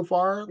written so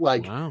far.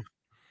 Like,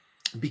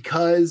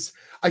 because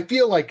I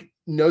feel like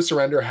No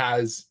Surrender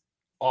has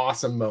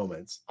awesome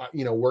moments.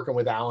 Working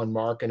with Alan,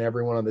 Mark, and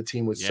everyone on the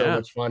team was so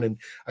much fun. And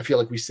I feel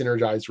like we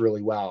synergized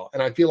really well.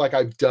 And I feel like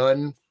I've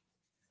done,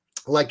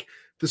 like,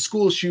 the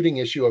school shooting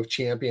issue of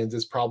Champions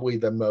is probably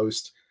the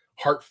most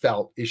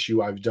heartfelt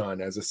issue I've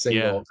done as a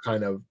single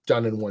kind of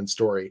done in one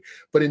story.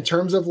 But in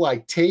terms of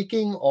like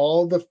taking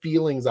all the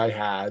feelings I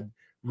had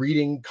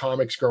reading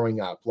comics growing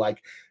up,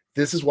 like,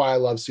 this is why I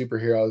love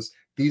superheroes.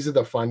 these are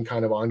the fun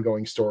kind of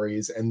ongoing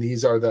stories, and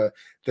these are the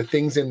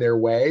things in their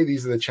way.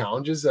 These are the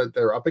challenges that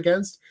they're up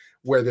against,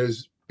 where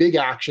there's big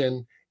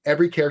action.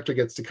 Every character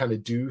gets to kind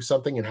of do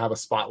something and have a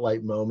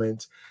spotlight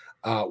moment.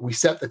 We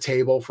set the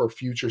table for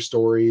future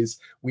stories.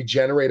 We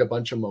generate a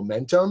bunch of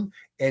momentum,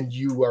 and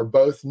you are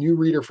both new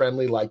reader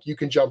friendly. Like, you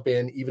can jump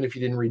in even if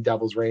you didn't read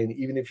Devil's Reign,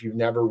 even if you've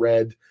never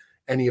read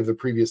any of the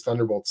previous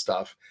Thunderbolt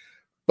stuff,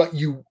 but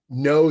you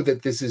know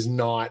that this is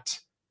not,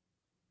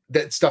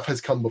 that stuff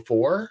has come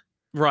before.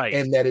 Right.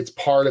 And that it's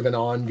part of an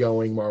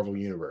ongoing Marvel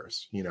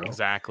universe, you know?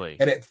 Exactly.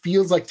 And it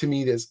feels like, to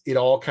me, it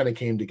all kind of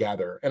came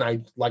together. And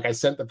I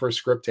sent the first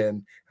script in,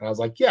 and I was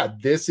like, yeah,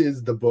 this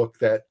is the book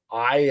that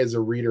I, as a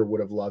reader,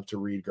 would have loved to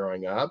read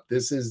growing up.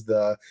 This is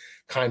the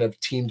kind of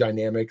team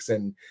dynamics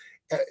and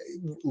a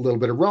little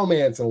bit of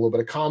romance and a little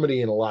bit of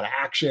comedy and a lot of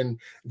action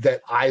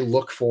that I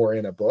look for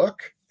in a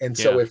book. And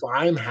so if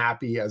I'm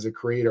happy as a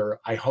creator,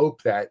 I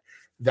hope that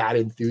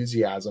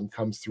enthusiasm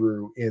comes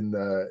through in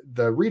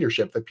the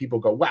readership, that people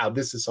go, wow,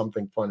 this is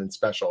something fun and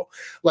special.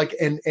 Like,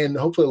 and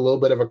hopefully a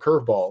little bit of a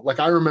curveball. Like,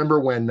 I remember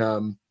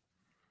when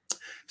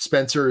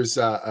Spencer's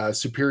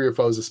Superior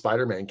Foes of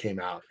Spider-Man came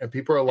out, and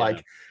people are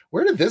like,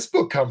 where did this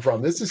book come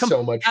from? This is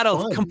so much out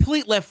fun. Of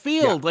complete left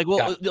field. Like,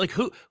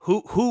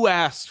 who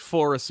asked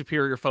for a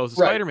Superior Foes of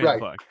Spider-Man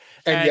book?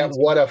 And yet,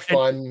 what a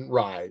fun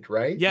ride,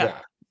 right? Yeah.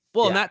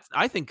 Well, and that's,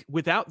 I think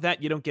without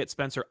that, you don't get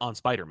Spencer on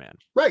Spider-Man.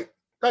 Right.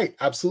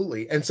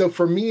 Absolutely. And so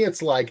for me,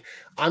 it's like,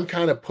 I'm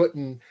kind of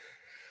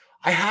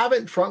I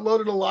haven't front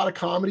loaded a lot of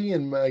comedy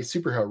in my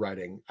superhero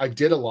writing. I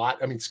did a lot.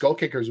 I mean, Skull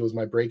Kickers was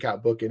my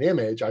breakout book in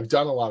Image. I've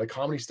done a lot of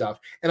comedy stuff,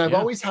 and I've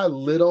always had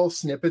little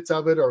snippets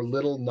of it, or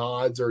little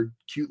nods, or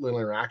cute little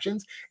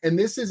interactions. And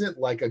this isn't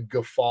like a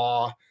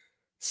guffaw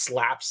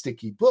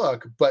slapsticky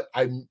book, but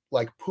I'm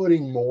like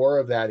putting more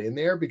of that in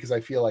there because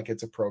I feel like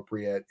it's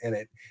appropriate, and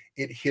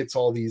it hits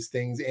all these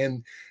things.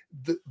 And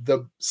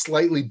the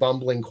slightly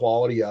bumbling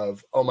quality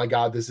of, oh my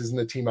God, this isn't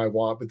the team I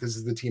want, but this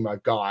is the team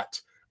I've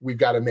got. We've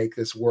got to make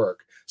this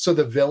work. So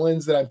the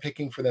villains that I'm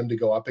picking for them to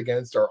go up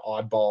against are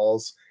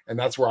oddballs. And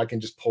that's where I can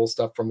just pull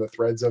stuff from the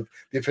threads of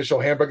the official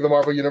handbook of the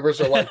Marvel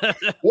Universe, or like,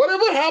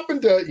 whatever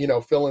happened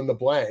to, fill in the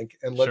blank,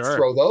 and let's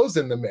throw those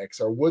in the mix.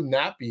 Or wouldn't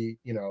that be,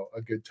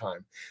 a good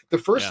time? The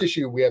first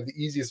issue, we have the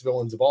easiest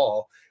villains of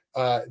all.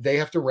 They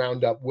have to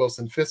round up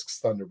Wilson Fisk's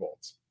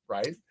Thunderbolts,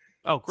 right?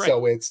 Oh, great.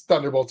 So it's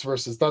Thunderbolts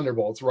versus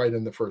Thunderbolts right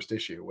in the first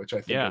issue, which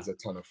I think is a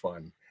ton of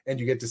fun. And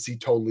you get to see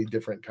totally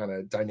different kind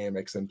of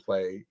dynamics and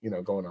play,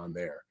 going on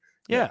there.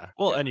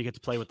 Well, and you get to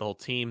play with the whole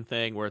team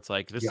thing, where it's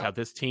like, this is how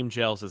this team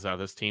gels, this is how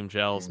this team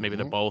gels. Maybe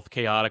they're both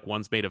chaotic.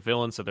 One's made of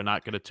villains, so they're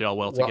not going to gel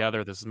well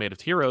together. This is made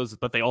of heroes,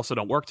 but they also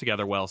don't work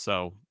together well.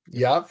 So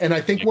and I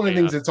think one of the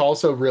things that's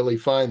also really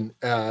fun,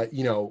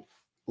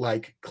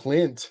 like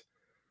Clint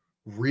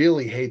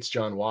really hates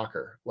John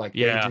Walker. Like,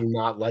 they do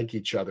not like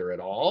each other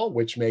at all,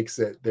 which makes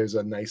there's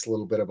a nice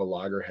little bit of a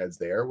loggerheads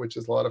there, which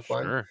is a lot of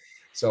fun.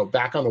 So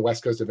back on the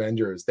West Coast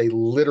Avengers, they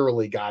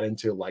literally got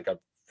into like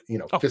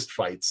fist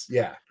fights.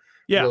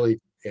 Really,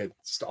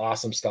 it's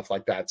awesome stuff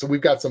like that. So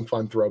we've got some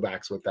fun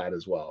throwbacks with that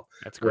as well.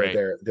 That's great.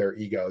 Where their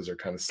egos are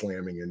kind of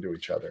slamming into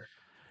each other.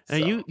 Now,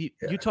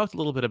 you talked a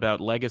little bit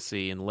about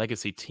legacy and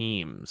legacy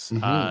teams,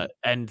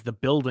 and the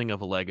building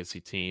of a legacy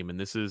team, and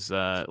this is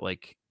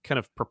like kind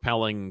of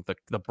propelling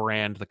the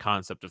brand, the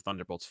concept of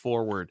Thunderbolts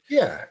forward.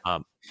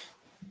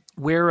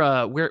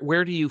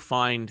 Where do you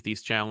find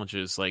these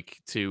challenges, like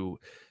to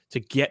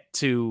get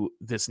to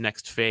this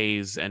next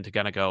phase and to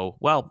kind of go,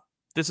 well,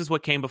 this is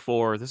what came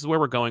before, this is where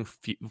we're going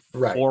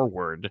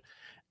forward,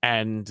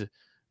 and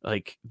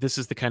like, this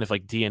is the kind of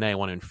like DNA I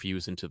want to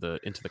infuse into the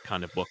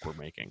kind of book we're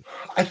making?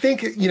 I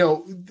think,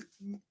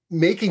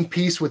 making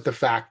peace with the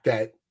fact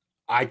that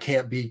I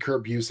can't be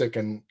Kurt Busiek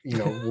and,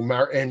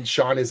 and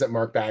Sean isn't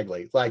Mark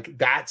Bagley. Like,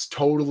 that's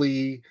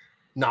totally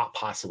not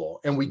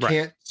possible. And we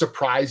can't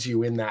surprise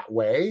you in that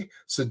way.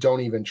 So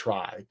don't even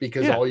try,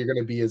 because all you're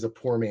going to be is a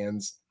poor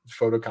man's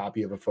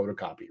photocopy of a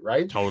photocopy,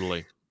 right?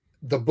 Totally.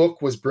 The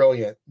book was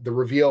brilliant. The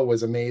reveal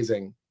was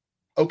amazing.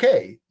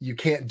 Okay, you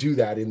can't do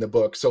that in the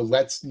book. So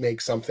let's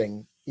make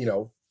something,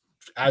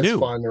 as new,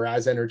 fun or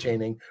as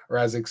entertaining or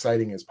as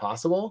exciting as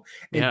possible,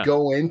 and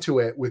go into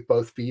it with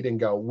both feet and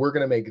go, we're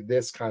going to make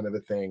this kind of a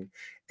thing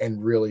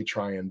and really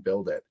try and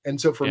build it. And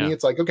so for me,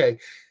 it's like, okay,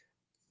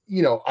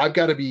 I've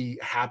got to be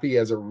happy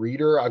as a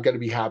reader. I've got to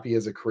be happy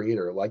as a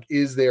creator. Like,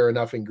 is there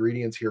enough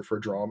ingredients here for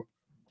drama?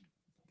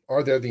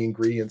 Are there the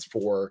ingredients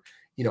for,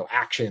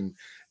 action?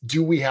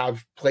 Do we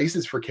have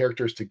places for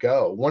characters to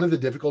go? One of the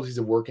difficulties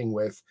of working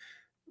with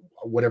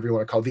whatever you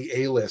want to call the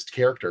A-list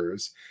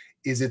characters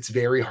is it's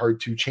very hard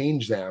to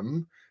change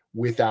them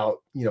without,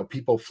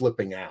 people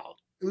flipping out,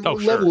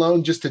 let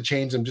alone just to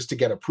change them, just to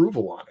get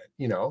approval on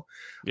it.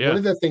 One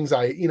of the things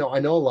I know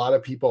a lot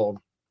of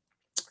people,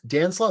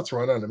 Dan Slott's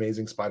run on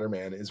Amazing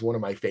Spider-Man is one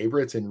of my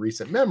favorites in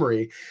recent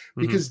memory,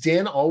 because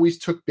Dan always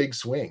took big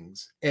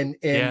swings, and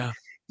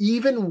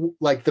even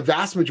like the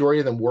vast majority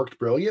of them worked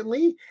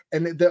brilliantly.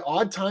 And the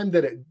odd time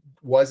that it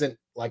wasn't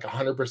like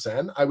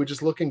 100%, I would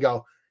just look and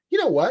go, you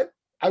know what?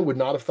 I would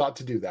not have thought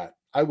to do that.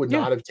 I would Yeah.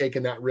 not have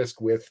taken that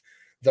risk with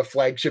the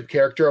flagship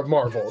character of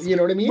Marvel. You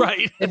know what I mean?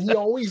 Right. And he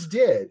always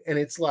did. And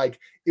it's like,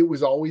 it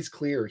was always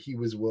clear he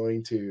was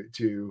willing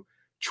to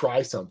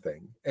try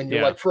something. And you're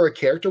Yeah. like, for a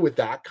character with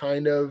that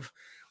kind of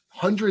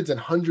hundreds and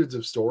hundreds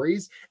of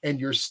stories, and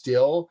you're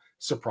still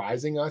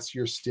surprising us,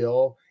 you're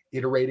still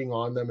iterating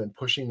on them and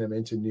pushing them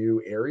into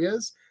new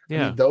areas. I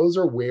Yeah. mean, those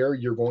are where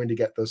you're going to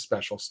get those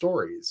special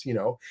stories. You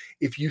know,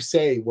 if you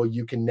say, well,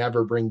 you can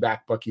never bring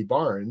back Bucky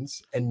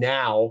Barnes, and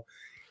now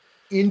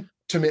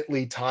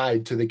intimately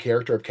tied to the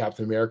character of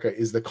Captain America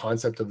is the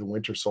concept of the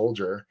Winter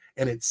Soldier,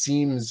 and it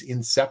seems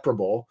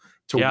inseparable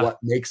to Yeah. what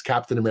makes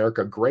Captain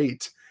America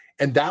great.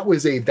 And that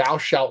was a thou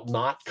shalt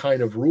not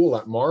kind of rule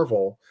at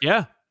Marvel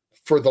Yeah.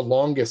 for the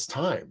longest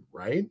time,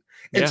 right?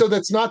 And Yeah. so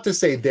that's not to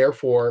say,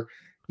 therefore,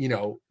 you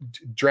know,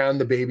 drown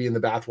the baby in the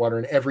bathwater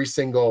and every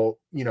single,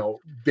 you know,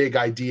 big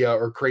idea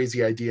or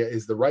crazy idea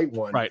is the right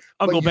one. Right.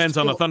 But Uncle you Ben's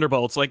on the still-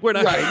 Thunderbolts. Like, we're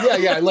not.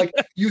 Right. Yeah. Like,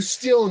 you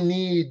still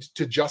need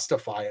to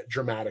justify it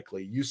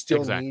dramatically. You still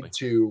Exactly. need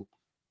to,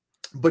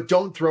 but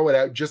don't throw it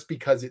out just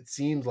because it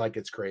seems like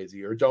it's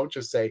crazy, or don't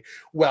just say,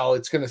 well,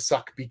 it's going to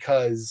suck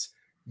because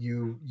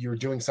you're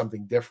doing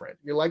something different.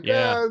 You're like,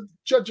 Yeah.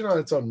 judge it on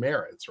its own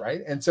merits.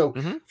 Right. And so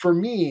Mhm. for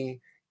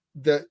me,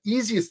 the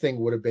easiest thing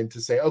would have been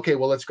to say, okay,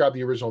 well, let's grab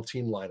the original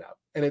team lineup.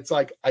 And it's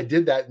like, I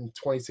did that in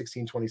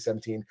 2016,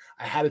 2017.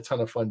 I had a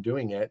ton of fun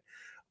doing it.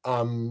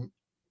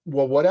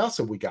 Well, what else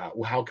have we got?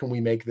 Well, how can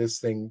we make this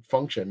thing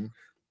function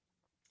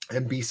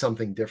and be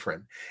something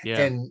different? Yeah.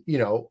 And, you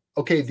know,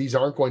 okay, these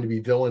aren't going to be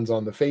villains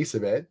on the face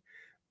of it.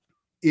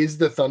 Is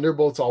the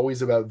Thunderbolts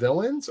always about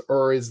villains,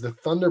 or is the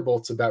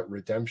Thunderbolts about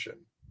redemption?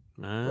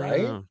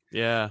 Right? Oh,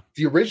 yeah.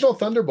 The original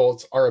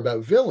Thunderbolts are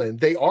about villain.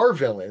 They are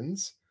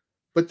villains,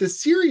 but the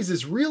series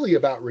is really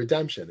about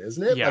redemption,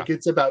 isn't it? Yeah. Like,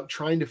 it's about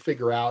trying to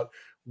figure out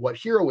what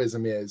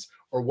heroism is,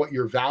 or what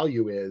your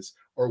value is,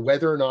 or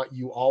whether or not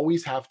you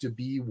always have to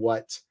be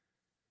what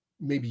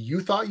maybe you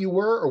thought you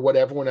were, or what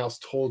everyone else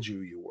told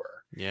you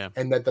were. Yeah.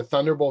 And that the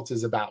Thunderbolts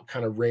is about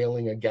kind of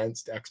railing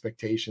against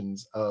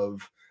expectations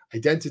of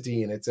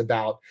identity. And it's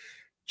about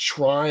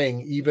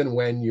trying even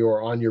when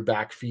you're on your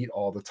back feet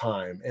all the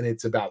time. And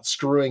it's about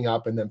screwing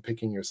up and then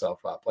picking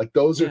yourself up. Like,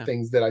 those are Yeah.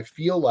 things that I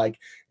feel like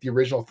the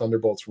original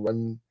Thunderbolts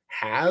run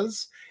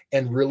has,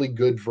 and really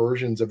good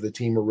versions of the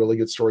team, or really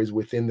good stories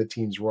within the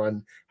team's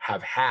run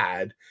have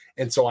had.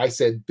 And so I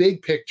said,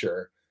 big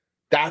picture,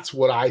 that's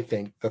what I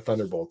think the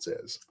Thunderbolts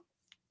is.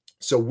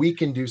 So we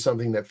can do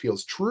something that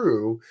feels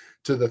true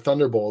to the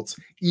Thunderbolts,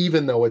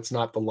 even though it's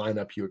not the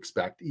lineup you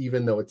expect,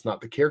 even though it's not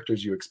the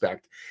characters you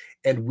expect.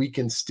 And we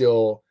can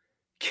still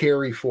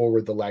carry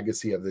forward the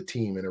legacy of the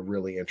team in a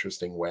really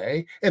interesting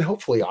way. And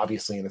hopefully,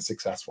 obviously, in a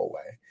successful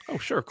way. Oh,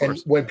 sure. Of And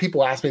course. when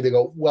people ask me, they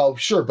go, well,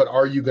 sure, but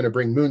are you going to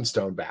bring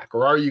Moonstone back?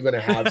 Or are you going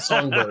to have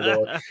Songbird?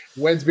 Or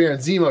when's Baron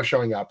Zemo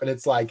showing up? And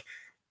it's like,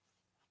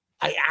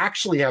 I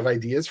actually have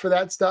ideas for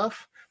that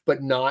stuff,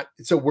 but not.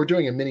 So we're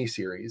doing a mini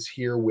series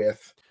here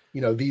with, you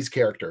know, these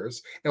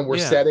characters, and we're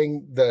Yeah.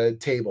 setting the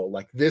table.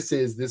 Like, this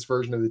is this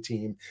version of the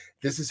team.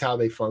 This is how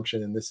they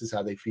function, and this is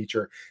how they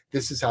feature.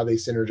 This is how they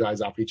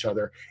synergize off each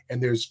other.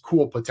 And there's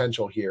cool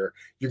potential here.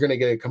 You're going to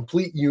get a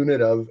complete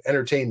unit of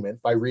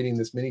entertainment by reading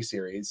this mini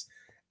series.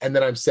 And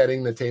then I'm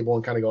setting the table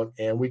and kind of going,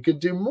 and we could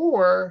do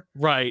more.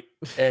 Right.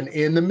 And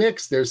in the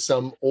mix, there's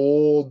some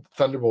old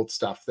Thunderbolt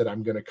stuff that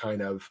I'm going to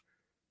kind of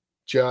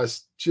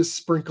just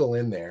sprinkle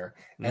in there.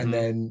 Mhm. And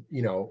then,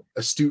 you know,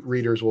 astute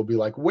readers will be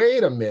like,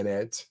 wait a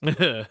minute.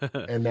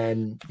 And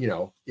then, you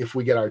know, if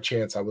we get our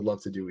chance, I would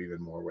love to do even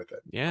more with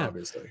it. Yeah.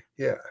 Obviously.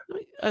 Yeah.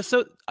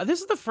 So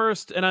this is the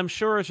first, and I'm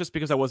sure it's just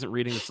because I wasn't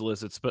reading the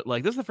solicits, but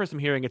like, this is the first I'm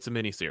hearing it's a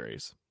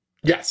miniseries.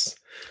 Yes.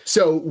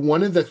 So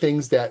one of the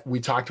things that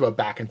we talked about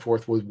back and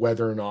forth was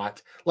whether or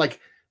not, like,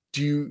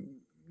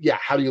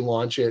 how do you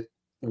launch it?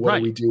 What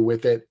do we do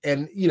with it?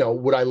 And, you know,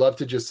 would I love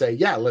to just say,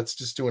 yeah, let's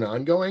just do an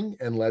ongoing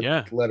and let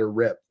her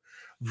rip,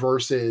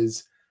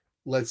 versus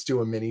let's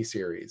do a mini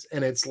series.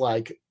 And it's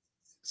like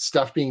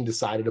stuff being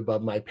decided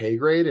above my pay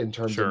grade in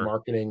terms of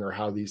marketing or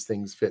how these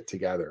things fit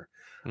together.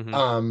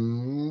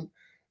 Mhm.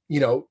 You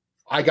know,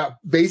 I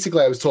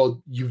was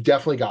told you've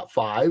definitely got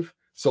 5.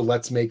 So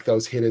let's make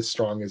those hit as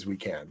strong as we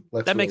can.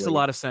 That makes a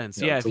lot of sense.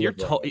 you know, Yeah,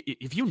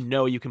 if you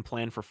know you can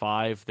plan for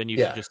 5, then you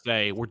should just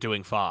say we're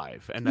doing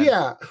 5, and then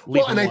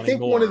well, and I think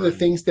one of the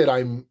things that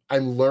I'm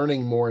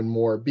learning more and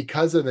more,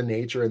 because of the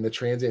nature and the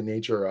transient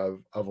nature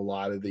of a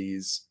lot of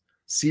these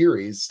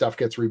series, stuff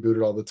gets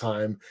rebooted all the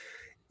time.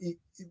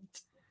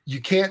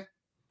 You can't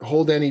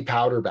hold any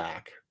powder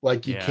back.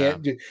 Like, you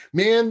can't do,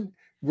 man,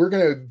 we're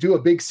gonna do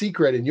a big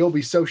secret, and you'll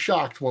be so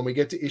shocked when we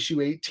get to issue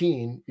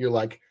 18. You're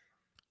like,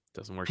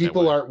 doesn't work.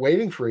 People aren't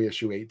waiting for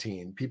issue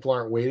 18. People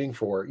aren't waiting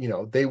for, you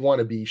know, they want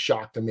to be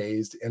shocked,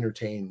 amazed,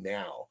 entertained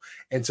now.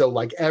 And so,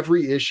 like,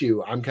 every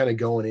issue, I'm kind of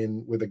going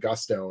in with a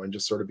gusto and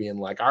just sort of being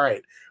like, all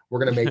right,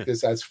 we're going to make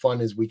this as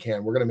fun as we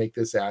can. We're going to make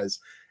this as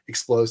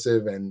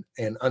explosive and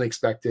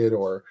unexpected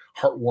or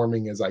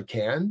heartwarming as I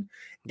can.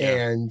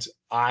 Yeah. And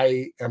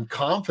I am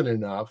confident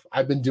enough,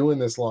 I've been doing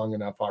this long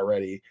enough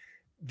already,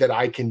 that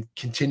I can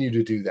continue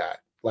to do that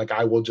Like,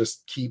 I will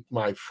just keep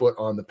my foot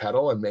on the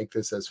pedal and make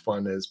this as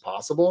fun as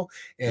possible.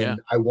 And Yeah.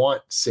 I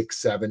want 6,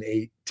 7,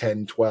 8,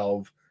 10,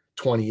 12,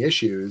 20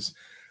 issues,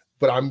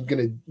 but I'm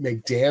going to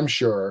make damn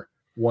sure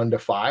 1 to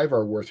 5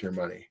 are worth your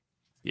money.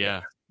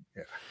 Yeah.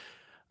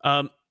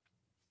 Yeah.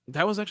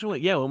 That was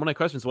actually, one of my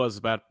questions was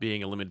about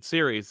being a limited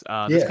series.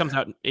 This comes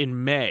out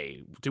in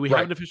May. Do we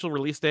have an official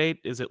release date?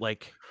 Is it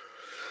like...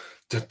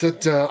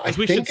 I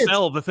we think should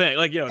sell the thing.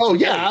 Like, oh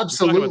yeah,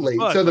 absolutely.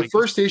 So the like,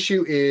 first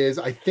issue is,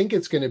 I think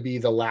it's going to be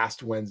the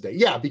last Wednesday.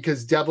 Yeah,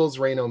 because Devil's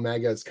Reign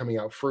Omega is coming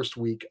out first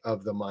week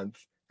of the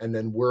month, and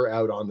then we're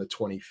out on the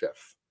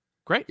 25th.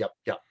 Great.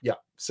 Yep.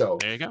 So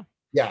there you go.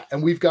 Yeah,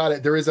 and we've got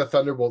it. There is a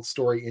Thunderbolt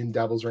story in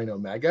Devil's Reign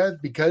Omega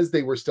because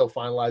they were still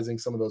finalizing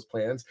some of those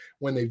plans.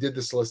 When they did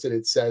the solicit,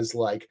 it says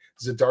like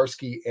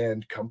Zdarsky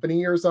and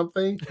Company or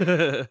something.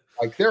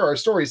 Like, there are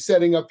stories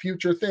setting up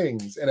future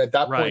things, and at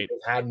that point,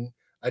 they hadn't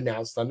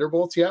announced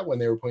Thunderbolts yet when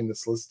they were putting the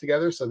solicit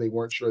together, so they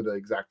weren't sure the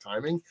exact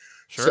timing.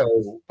 Sure.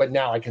 So, but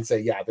now I can say,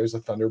 yeah, there's a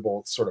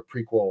Thunderbolts sort of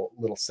prequel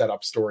little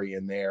setup story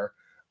in there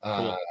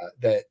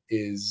that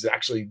is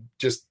actually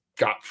just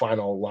got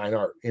final line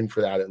art in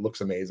for that. It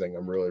looks amazing.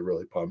 I'm really,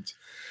 really pumped.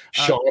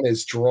 Sean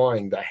is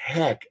drawing the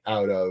heck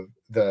out of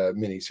the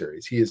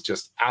miniseries. He is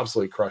just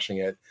absolutely crushing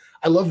it.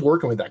 I love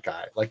working with that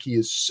guy. Like, he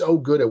is so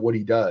good at what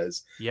he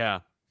does. Yeah.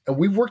 And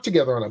we've worked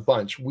together on a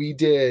bunch. We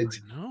did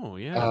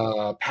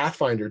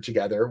Pathfinder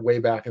together way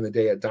back in the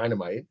day at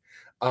Dynamite.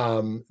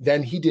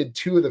 Then he did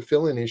 2 of the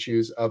fill-in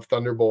issues of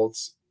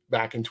Thunderbolts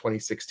back in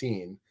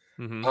 2016.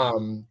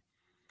 Mm-hmm.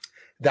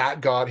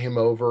 That got him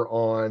over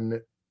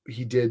on,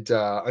 he did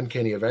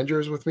Uncanny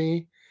Avengers with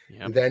me.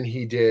 Yep. Then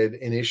he did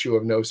an issue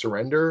of No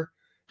Surrender.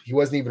 He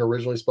wasn't even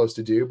originally supposed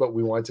to do, but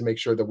we wanted to make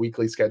sure the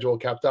weekly schedule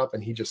kept up,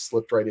 and he just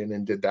slipped right in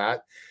and did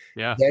that.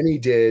 Yeah. Then he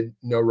did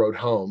No Road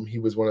Home. He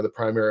was one of the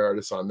primary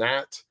artists on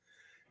that.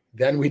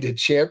 Then we did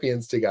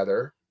Champions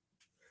together.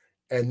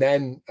 And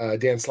then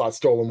Dan Slott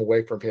stole him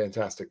away from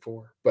Fantastic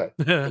Four, but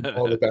in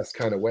all the best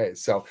kind of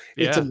ways. So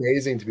it's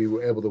amazing to be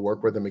able to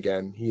work with him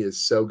again. He is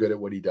so good at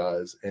what he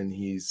does. And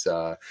he's,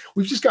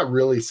 we've just got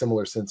really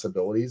similar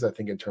sensibilities, I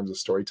think, in terms of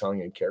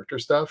storytelling and character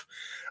stuff.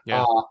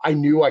 Yeah. I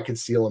knew I could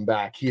steal him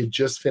back. He had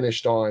just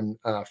finished on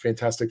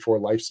Fantastic Four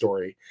Life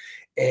Story.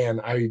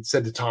 And I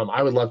said to Tom,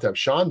 I would love to have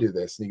Sean do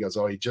this. And he goes,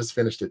 oh, he just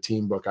finished a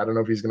team book. I don't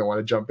know if he's going to want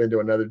to jump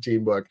into another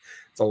team book.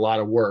 It's a lot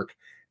of work.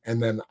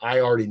 And then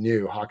I already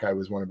knew Hawkeye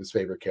was one of his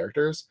favorite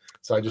characters.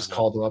 So I just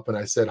called him up and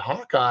I said,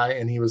 Hawkeye.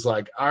 And he was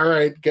like, all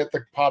right, get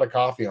the pot of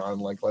coffee on.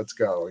 Like, let's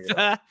go. You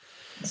know?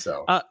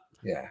 So,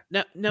 yeah.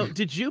 Now,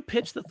 did you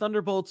pitch the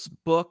Thunderbolts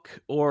book,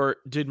 or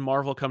did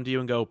Marvel come to you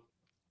and go,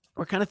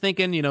 we're kind of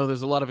thinking, you know,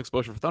 there's a lot of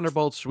exposure for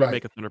Thunderbolts. Should we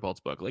make a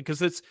Thunderbolts book? Like, because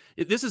this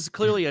is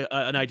clearly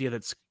an idea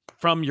that's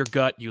from your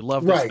gut. You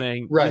love this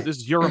thing. Right. This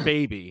is your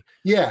baby.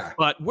 Yeah.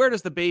 But where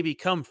does the baby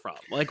come from?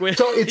 Like,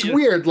 so it's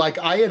weird. Like,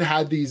 I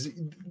had these.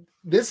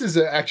 This is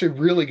actually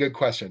a really good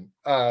question.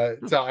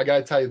 So I got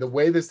to tell you, the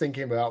way this thing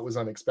came about was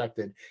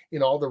unexpected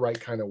in all the right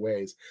kind of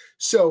ways.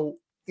 So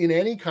in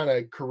any kind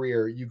of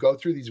career, you go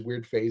through these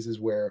weird phases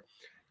where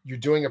you're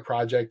doing a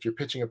project, you're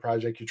pitching a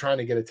project, you're trying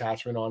to get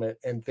attachment on it,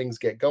 and things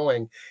get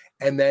going.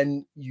 And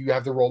then you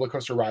have the roller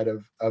coaster ride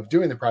of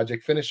doing the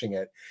project, finishing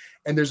it.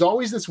 And there's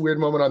always this weird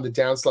moment on the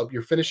downslope.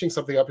 You're finishing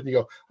something up and you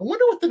go, I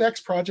wonder what the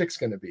next project's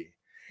going to be.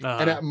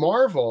 And at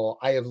Marvel,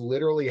 I have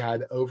literally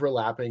had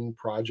overlapping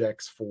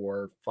projects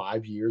for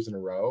 5 years in a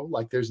row.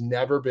 Like, there's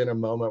never been a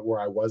moment where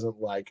I wasn't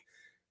like,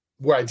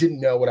 where I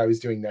didn't know what I was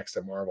doing next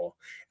at Marvel.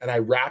 And I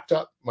wrapped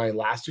up my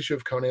last issue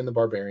of Conan the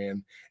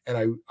Barbarian,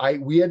 and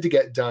we had to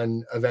get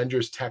done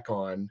Avengers Tech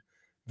On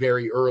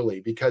very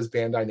early because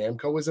Bandai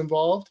Namco was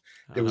involved.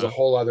 There was a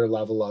whole other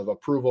level of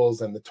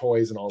approvals and the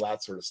toys and all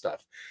that sort of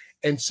stuff.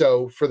 And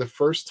so for the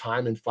first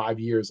time in 5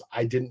 years,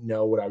 I didn't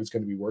know what I was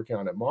going to be working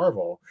on at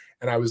Marvel.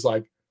 And I was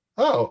like,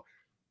 oh,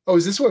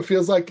 is this what it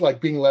feels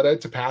like being let out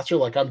to pasture?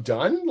 Like, I'm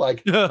done.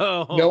 Like,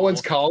 no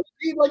one's calling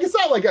me. Like, it's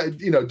not like,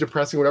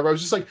 depressing or whatever. I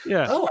was just like,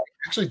 I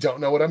actually don't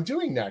know what I'm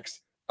doing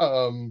next.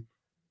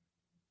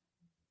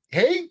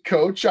 Hey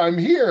coach, I'm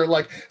here.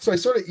 Like, so I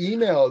sort of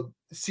emailed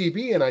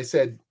CB and I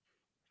said,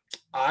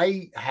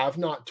 I have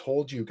not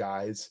told you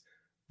guys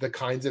the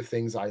kinds of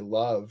things I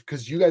love,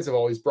 because you guys have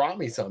always brought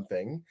me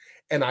something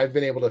and I've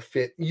been able to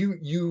fit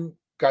you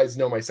guys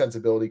know my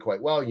sensibility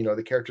quite well. You know,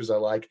 the characters I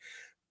like,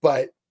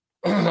 but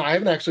I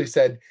haven't actually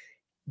said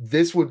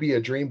this would be a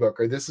dream book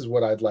or this is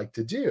what I'd like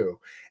to do.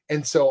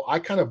 And so I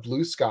kind of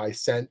blue sky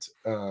sent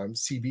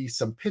CB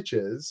some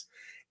pitches,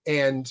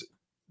 and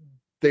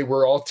they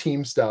were all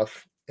team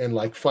stuff and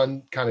like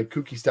fun kind of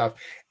kooky stuff.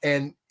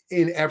 And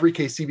in every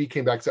case, CB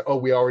came back and said, oh,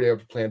 we already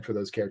have a plan for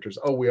those characters.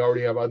 Oh, we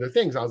already have other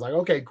things. I was like,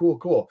 okay,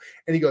 cool.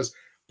 And he goes,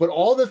 but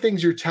all the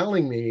things you're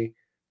telling me,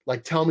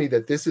 like, tell me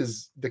that this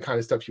is the kind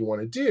of stuff you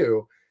want to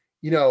do.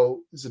 You know,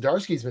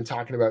 Zdarsky's been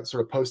talking about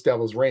sort of post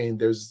Devil's Reign.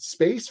 There's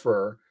space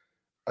for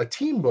a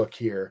team book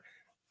here.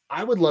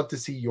 I would love to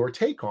see your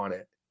take on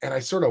it. And I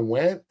sort of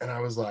went and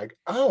I was like,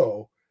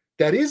 oh,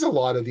 that is a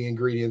lot of the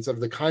ingredients of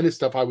the kind of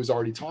stuff I was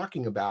already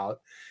talking about.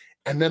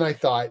 And then I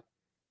thought,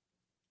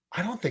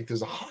 I don't think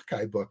there's a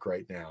Hawkeye book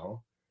right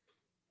now.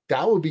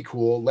 That would be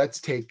cool.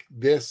 Let's take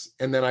this.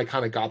 And then I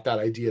kind of got that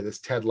idea, this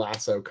Ted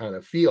Lasso kind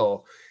of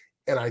feel.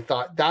 And I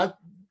thought that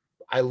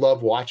I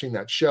love watching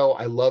that show.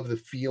 I love the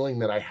feeling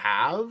that I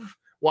have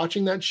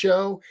watching that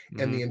show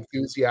and the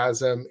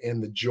enthusiasm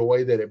and the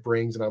joy that it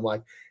brings. And I'm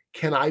like,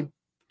 can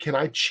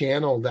I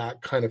channel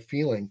that kind of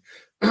feeling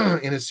in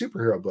a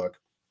superhero book?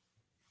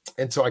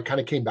 And so I kind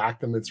of came back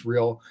to them. It's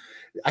real.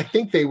 I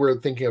think they were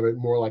thinking of it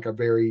more like a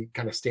very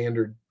kind of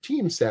standard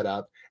team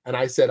setup. And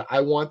I said, I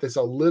want this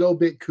a little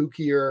bit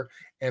kookier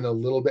and a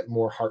little bit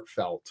more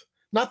heartfelt.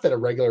 Not that a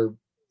regular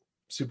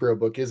superhero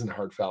book isn't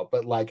heartfelt,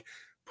 but like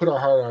put our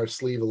heart on our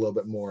sleeve a little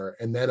bit more.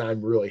 And then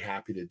I'm really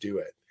happy to do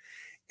it.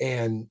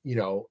 And, you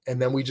know,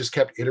 and then we just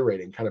kept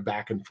iterating kind of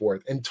back and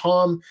forth. And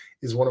Tom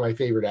is one of my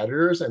favorite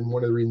editors. And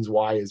one of the reasons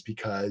why is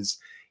because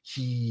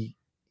he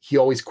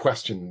always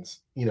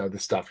questions, you know, the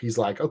stuff. He's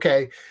like,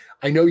 okay,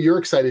 I know you're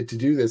excited to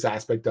do this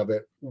aspect of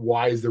it.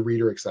 Why is the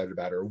reader excited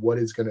about it? Or what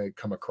is going to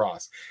come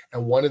across?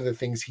 And one of the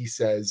things he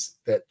says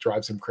that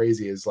drives him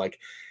crazy is like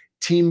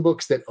team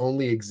books that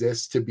only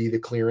exist to be the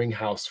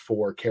clearinghouse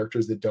for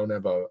characters that don't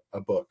have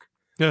a book.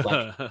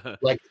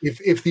 Like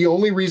if the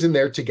only reason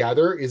they're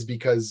together is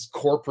because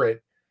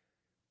corporate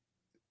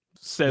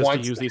says to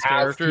use these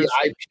characters,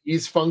 the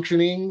IPs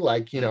functioning,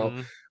 like, you know,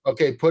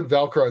 okay, put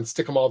Velcro and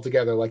stick them all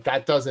together. Like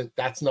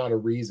that's not a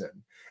reason.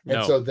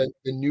 And so the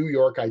New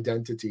York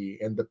identity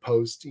and the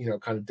post, you know,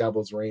 kind of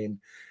Devil's Reign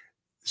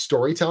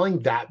storytelling,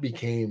 that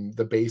became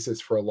the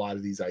basis for a lot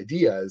of these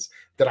ideas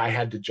that I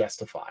had to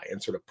justify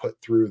and sort of put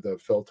through the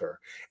filter.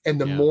 And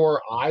the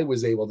more I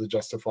was able to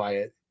justify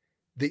it,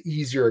 the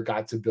easier it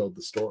got to build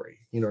the story.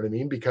 You know what I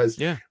mean?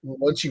 Because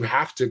once you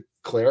have to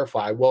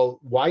clarify, well,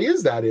 why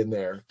is that in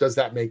there? Does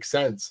that make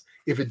sense?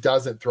 If it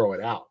doesn't, throw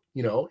it out,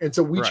 you know? And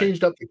so we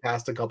changed up the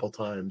cast a couple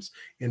times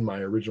in my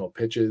original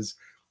pitches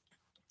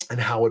and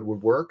how it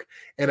would work.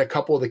 And a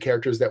couple of the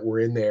characters that were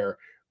in there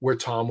where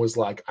Tom was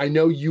like, I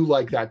know you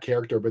like that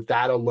character, but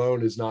that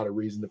alone is not a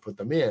reason to put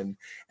them in.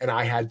 And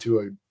I had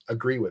to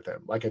agree with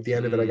him. Like at the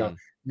end of it, I go,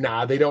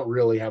 nah, they don't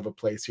really have a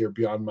place here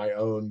beyond my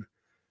own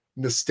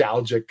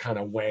nostalgic kind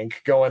of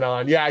wank going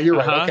on. Yeah, you're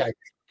right. Okay.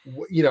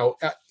 You know,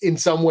 in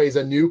some ways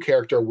a new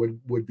character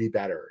would be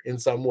better. In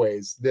some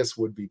ways this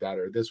would be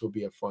better. This would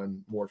be a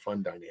more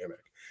fun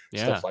dynamic.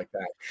 Stuff like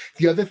that.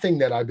 The other thing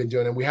that I've been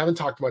doing, and we haven't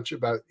talked much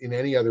about in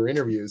any other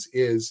interviews,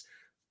 is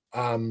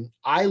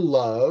I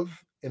love,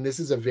 and this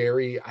is a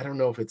very, I don't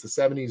know if it's a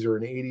 70s or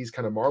an 80s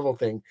kind of Marvel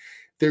thing.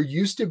 There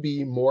used to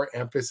be more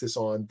emphasis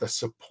on the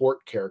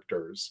support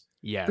characters.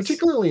 Yes.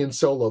 Particularly in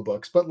solo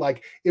books, but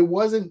like it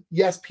wasn't,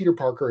 yes, Peter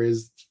Parker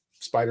is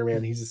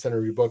Spider-Man, he's the center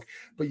of your book,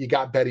 but you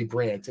got Betty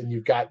Brant and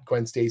you've got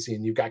Gwen Stacy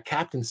and you've got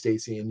Captain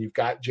Stacy and you've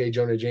got J.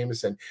 Jonah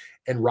Jameson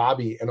and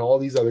Robbie and all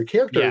these other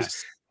characters.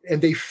 Yes.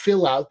 And they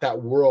fill out that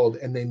world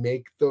and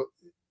they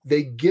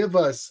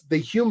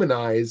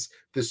humanize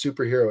the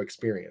superhero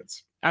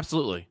experience.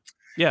 Absolutely.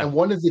 Yeah. And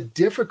one of the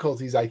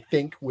difficulties I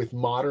think with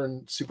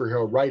modern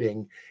superhero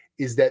writing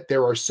is that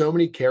there are so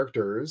many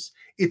characters.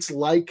 It's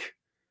like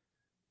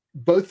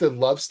both the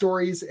love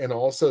stories and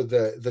also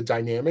the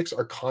dynamics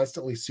are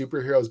constantly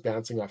superheroes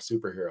bouncing off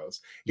superheroes.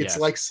 It's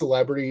like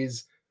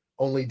celebrities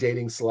only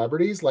dating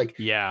celebrities. Like,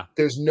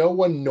 there's no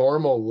one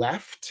normal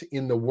left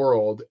in the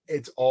world.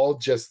 It's all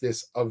just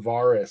this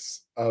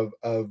avarice of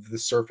the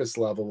surface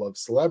level of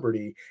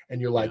celebrity.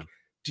 And you're like,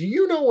 do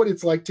you know what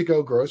it's like to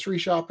go grocery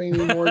shopping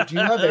anymore? Do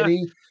you have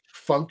any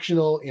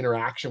functional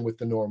interaction with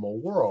the normal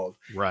world?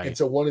 Right. And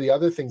so one of the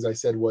other things I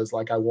said was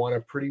like, I want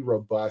a pretty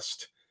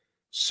robust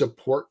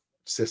support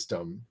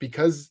system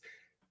because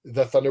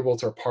the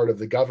Thunderbolts are part of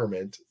the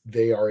government.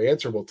 They are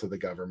answerable to the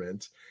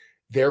government.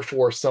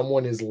 Therefore,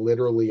 someone is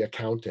literally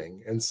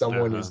accounting and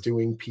someone is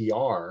doing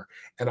PR.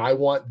 And I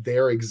want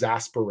their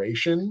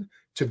exasperation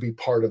to be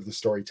part of the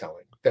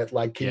storytelling. That,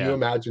 like, can you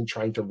imagine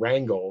trying to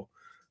wrangle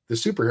the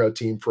superhero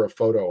team for a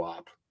photo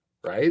op,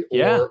 right?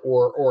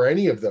 Or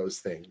any of those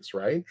things,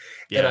 right?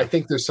 And I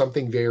think there's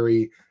something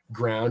very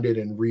grounded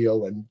and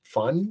real and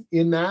fun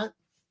in that.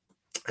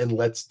 And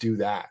let's do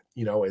that,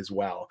 you know, as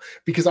well.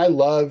 Because I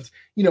loved,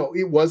 you know,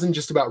 it wasn't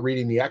just about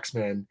reading the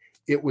X-Men.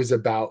 It was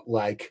about,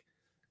 like,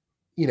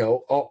 you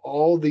know,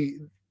 all the,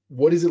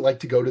 what is it like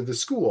to go to the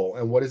school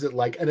and what is it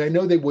like? And I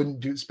know they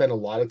wouldn't spend a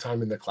lot of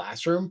time in the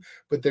classroom,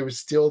 but there was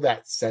still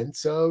that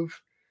sense of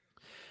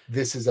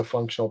this is a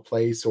functional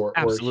place or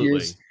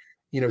here's,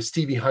 you know,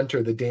 Stevie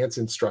Hunter, the dance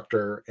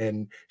instructor,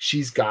 and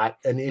she's got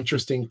an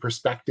interesting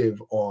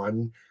perspective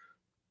on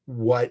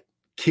what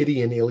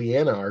Kitty and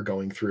Ileana are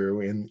going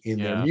through in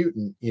their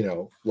mutant, you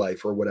know,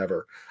 life or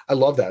whatever. I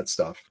love that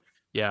stuff.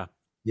 Yeah.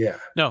 Yeah.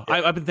 No,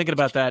 yeah. I've been thinking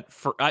about that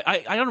for,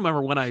 I don't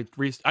remember when I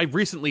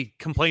recently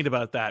complained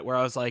about that, where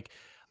I was like,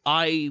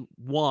 I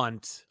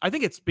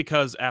think it's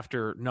because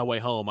after No Way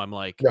Home, I'm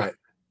like,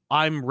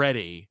 I'm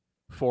ready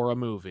for a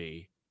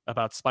movie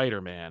about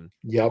Spider-Man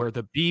where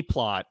the B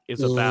plot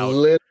is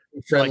about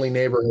friendly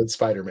neighborhood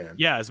Spider-Man.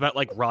 Yeah. It's about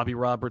like Robbie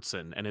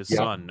Robertson and his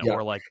son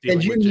or like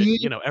dealing with,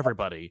 you know,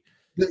 everybody.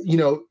 You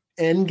know,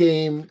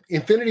 Endgame,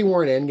 Infinity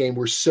War and Endgame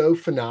were so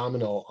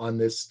phenomenal on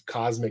this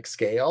cosmic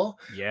scale.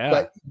 Yeah.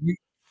 But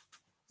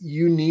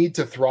you need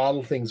to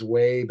throttle things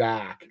way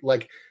back.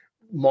 Like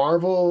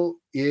Marvel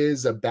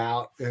is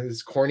about,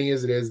 as corny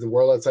as it is, the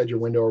world outside your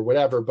window or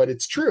whatever, but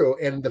it's true.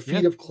 And the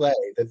feet of clay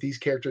that these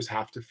characters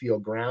have to feel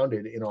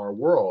grounded in our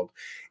world.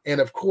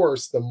 And of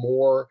course, the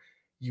more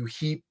you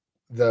heap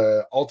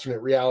the alternate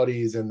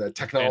realities and the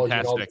technology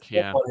and all that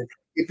stuff on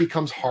it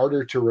becomes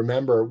harder to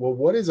remember, well,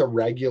 what is a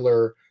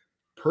regular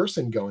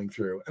person going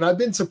through? And I've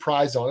been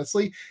surprised,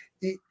 honestly,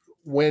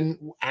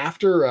 when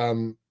after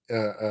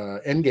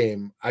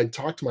Endgame, I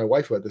talked to my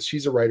wife about this.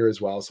 She's a writer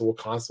as well, so we'll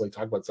constantly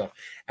talk about stuff.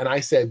 And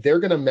I said they're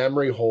going to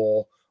memory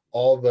hole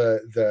all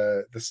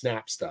the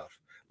snap stuff.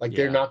 Like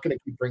they're not going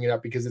to keep bringing it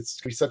up because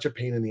it's going to be such a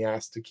pain in the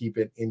ass to keep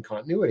it in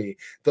continuity.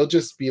 They'll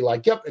just be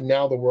like, "Yep," and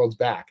now the world's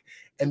back,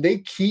 and they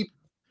keep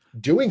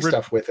doing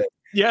stuff with it.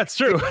 Yeah, it's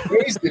true. In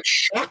ways that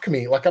shock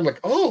me. Like I'm like,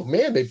 oh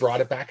man, they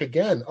brought it back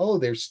again. Oh,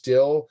 they're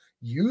still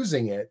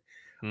using it.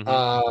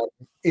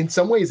 In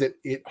some ways,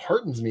 it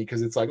heartens me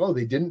because it's like, oh,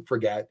 they didn't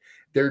forget.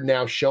 They're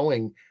now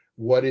showing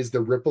what is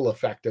the ripple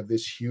effect of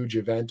this huge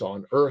event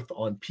on Earth,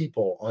 on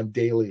people, on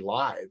daily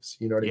lives.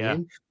 You know what I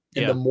mean?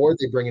 And the more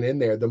they bring it in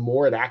there, the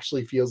more it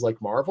actually feels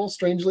like Marvel,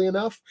 strangely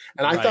enough.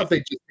 And I thought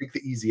they'd just take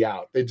the easy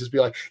out. They'd just be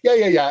like,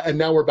 yeah. And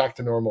now we're back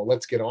to normal.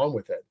 Let's get on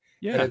with it.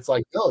 Yeah. And it's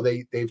like, no,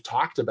 they've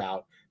talked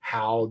about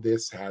how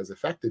this has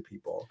affected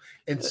people.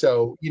 And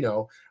so, you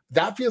know,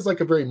 that feels like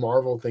a very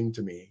Marvel thing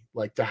to me,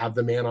 like to have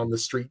the man on the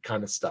street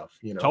kind of stuff,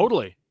 you know?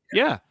 Totally.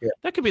 Yeah.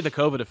 That could be the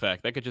COVID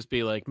effect. That could just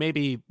be like,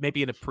 maybe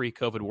in a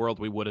pre-COVID world,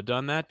 we would have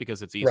done that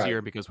because it's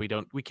easier because we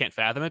can't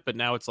fathom it. But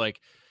now it's like,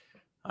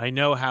 I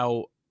know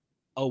how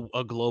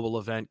a global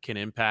event can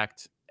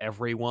impact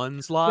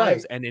everyone's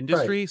lives and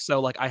industry.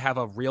 So like I have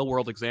a real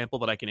world example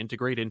that I can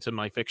integrate into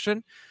my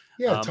fiction.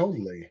 Yeah,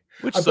 totally.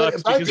 Which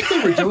sucks. But I think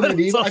they were doing it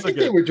even. I think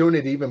they were doing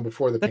it even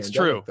before the pandemic.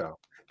 True. Though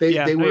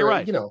they were,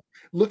 right. You know,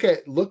 look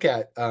at.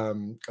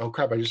 Oh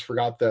crap! I just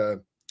forgot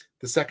the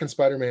second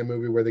Spider-Man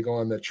movie where they go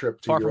on the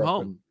trip to Far Europe.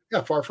 From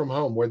Home. Far From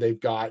Home, where they've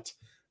got,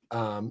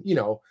 you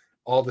know,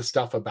 all the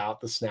stuff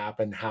about the snap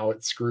and how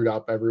it screwed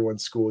up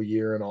everyone's school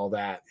year and all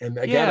that. And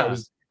again, I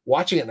was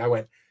watching it and I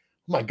went,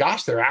 oh my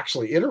gosh, they're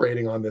actually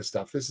iterating on this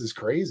stuff. This is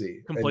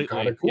crazy. Completely. And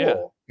kind of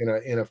cool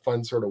in a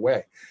fun sort of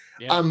way.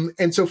 Yeah.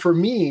 And so for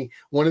me,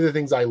 one of the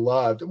things I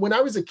loved when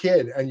I was a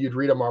kid and you'd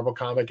read a Marvel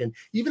comic and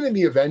even in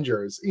the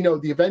Avengers, you know,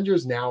 the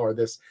Avengers now are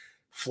this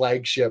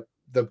flagship,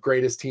 the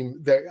greatest team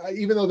that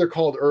even though they're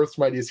called Earth's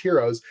Mightiest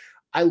Heroes,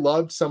 I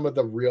loved some of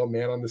the real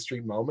man on the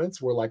street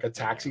moments where like a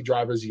taxi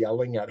driver's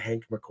yelling at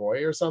Hank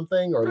McCoy or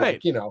something, or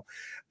like, you know,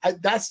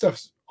 that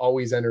stuff's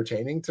always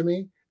entertaining to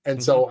me.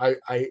 And so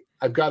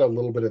I've got a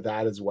little bit of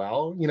that as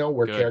well, you know,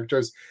 where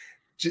characters,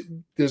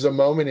 there's a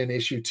moment in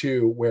issue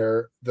 2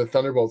 where the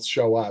Thunderbolts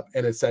show up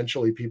and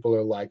essentially people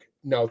are like,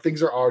 no,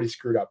 things are already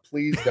screwed up.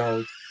 Please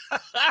don't,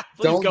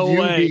 don't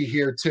you be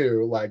here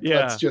too. Like,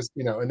 let's just,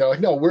 you know, and they're like,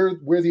 no,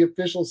 we're the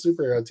official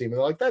superhero team. And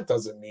they're like, that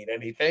doesn't mean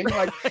anything.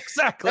 Like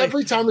exactly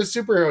every time a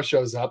superhero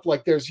shows up,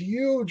 like there's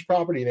huge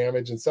property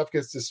damage and stuff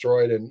gets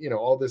destroyed and, you know,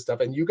 all this stuff.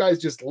 And you guys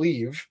just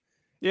leave.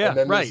 Yeah. And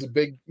then there's a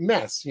big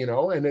mess, you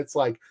know, and it's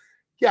like,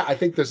 yeah, I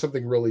think there's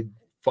something really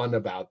fun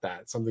about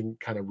that, something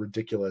kind of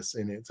ridiculous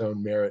in its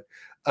own merit.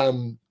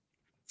 The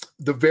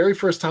very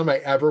first time I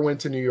ever went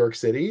to New York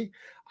City,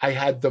 I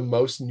had the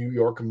most New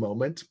York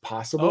moment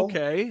possible.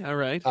 Okay, all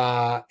right.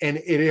 And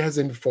it has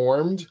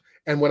informed.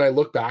 And when I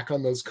look back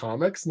on those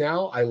comics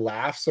now, I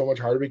laugh so much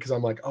harder because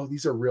I'm like, oh,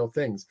 these are real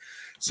things.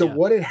 So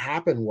what had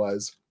happened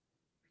was,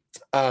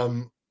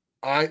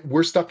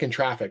 we're stuck in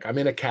traffic. I'm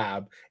in a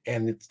cab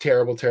and it's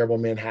terrible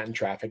Manhattan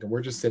traffic. And we're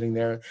just sitting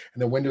there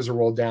and the windows are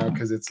rolled down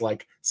because it's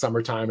like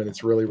summertime and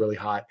it's really, really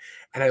hot.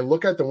 And I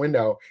look out the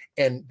window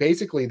and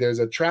basically there's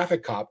a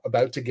traffic cop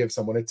about to give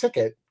someone a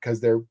ticket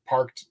because they're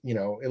parked, you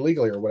know,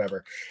 illegally or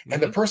whatever.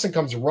 And the person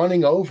comes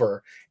running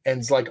over and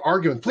is like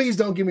arguing, please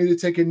don't give me the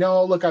ticket.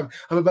 No, look, I'm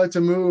about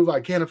to move. I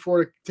can't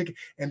afford a ticket.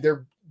 And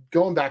they're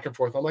going back and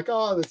forth. I'm like,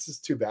 oh, this is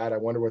too bad. I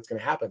wonder what's going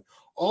to happen.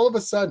 All of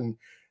a sudden,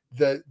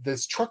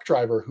 this truck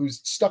driver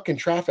who's stuck in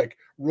traffic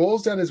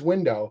rolls down his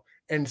window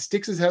and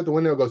sticks his head out the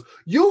window and goes,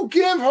 you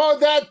give her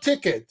that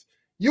ticket.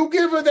 You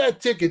give her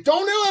that ticket.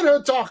 Don't let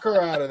her talk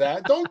her out of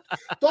that. Don't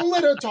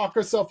let her talk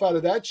herself out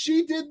of that.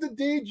 She did the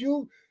deed.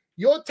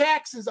 Your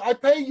taxes, I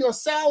pay your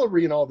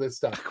salary and all this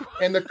stuff.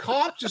 And the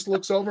cop just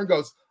looks over and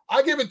goes,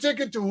 I give a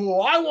ticket to who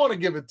I want to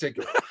give a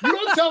ticket. You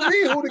don't tell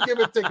me who to give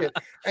a ticket.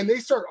 And they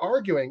start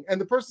arguing.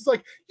 And the person's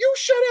like, you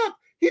shut up.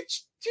 She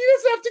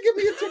doesn't have to give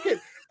me a ticket.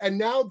 And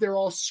now they're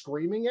all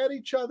screaming at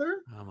each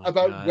other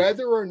about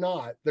whether or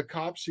not the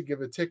cops should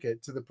give a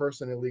ticket to the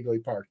person illegally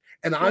parked.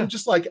 And I'm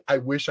just like, I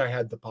wish I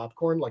had the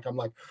popcorn. Like, I'm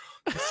like,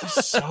 this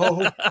is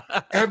so,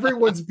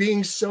 everyone's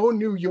being so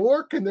New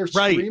York and they're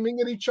screaming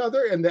at each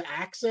other and the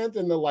accent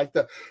and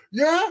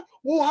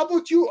well, how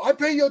about you? I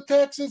pay your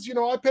taxes. You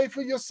know, I pay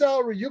for your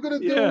salary. You're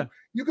going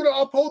to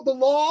uphold the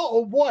law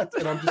or what?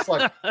 And I'm just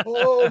like,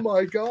 oh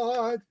my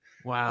God.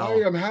 Wow.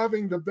 I am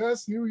having the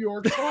best New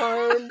York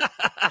time.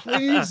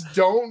 Please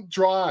don't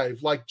drive.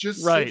 Like,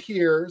 just sit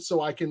here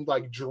so I can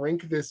like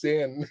drink this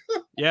in.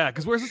 Yeah,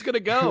 because where's this gonna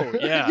go?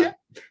 Yeah.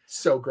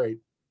 So great.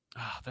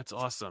 Oh, that's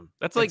awesome.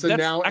 That's like, so that's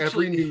now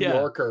actually,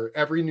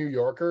 every New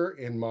Yorker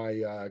in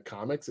my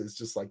comics is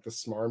just like the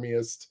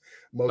smarmiest,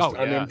 most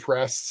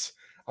unimpressed.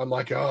 I'm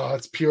like, oh,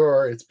 it's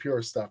pure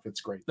stuff.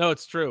 It's great. No,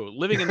 it's true.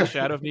 Living in the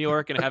shadow of New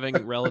York and having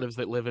relatives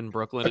that live in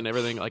Brooklyn and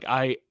everything, like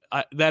I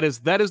that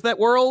is that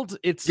world.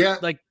 It's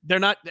like they're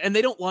not, and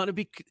they don't want to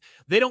be.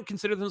 They don't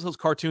consider themselves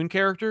cartoon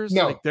characters.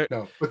 No, like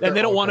no, and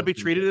they don't want to be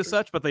treated as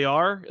such, but they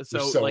are. So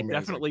like, amazing.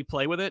 definitely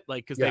play with it,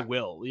 like, because they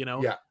will. You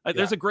know, Yeah.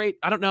 There's a great.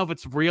 I don't know if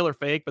it's real or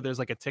fake, but there's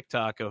like a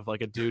TikTok of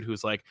like a dude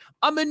who's like,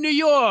 "I'm in New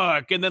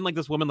York," and then like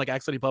this woman like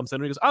accidentally bumps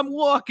into him and he goes, "I'm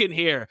walking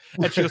here,"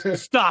 and she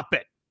goes, "Stop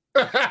it.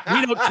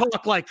 We don't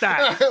talk like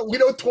that. We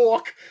don't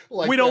talk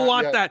like we don't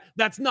want that.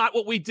 That's not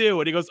what we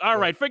do." And he goes, "All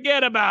right,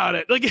 forget about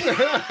it." Like,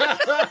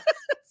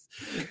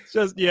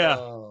 just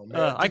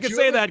I could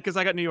say that because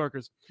I got New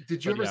Yorkers.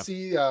 Did you ever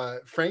see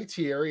Frank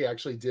Thierry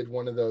actually did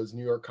one of those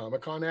New York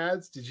Comic Con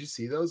ads? Did you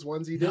see those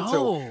ones he did? No.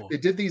 So they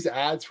did these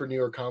ads for New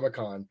York Comic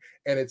Con,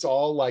 and it's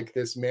all like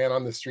this man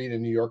on the street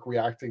in New York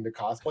reacting to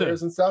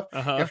cosplayers and stuff.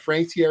 And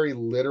Frank Thierry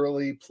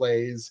literally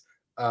plays.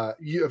 Have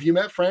you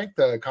met Frank,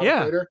 the comic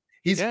creator?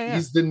 He's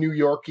the New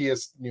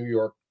Yorkiest New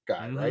York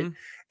guy, right?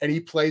 And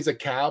he plays a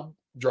cab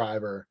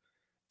driver,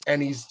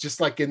 and he's just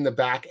like in the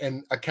back,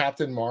 and a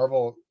Captain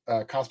Marvel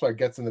cosplayer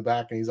gets in the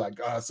back, and he's like,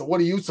 "So what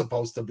are you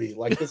supposed to be?"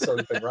 Like this sort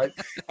of thing, right?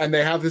 And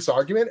they have this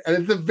argument, and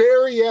at the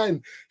very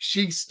end,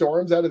 she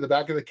storms out of the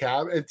back of the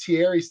cab, and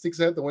Thierry sticks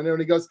out the window,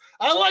 and he goes,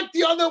 "I like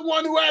the other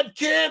one who had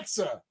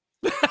cancer."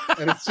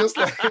 And it's just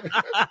like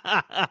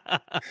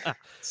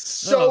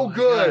so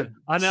good. God.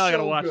 I know, I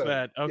gotta watch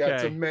that. Okay, yeah,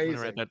 it's amazing.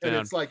 Write that down.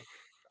 And it's like,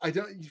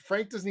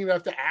 Frank doesn't even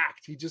have to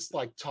act. He just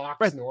like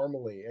talks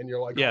normally, and you're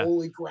like,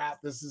 holy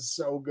crap, this is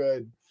so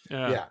good.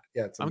 Yeah.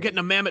 I'm getting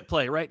a Mammoth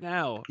play right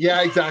now.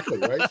 Yeah, exactly.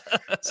 Right.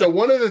 So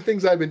one of the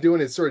things I've been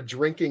doing is sort of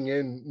drinking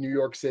in New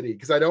York City,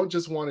 because I don't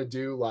just want to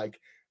do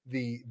like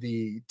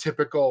the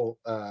typical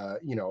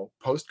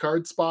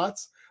postcard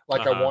spots.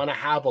 Like I want to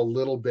have a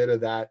little bit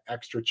of that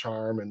extra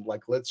charm, and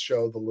like, let's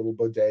show the little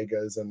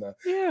bodegas and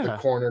the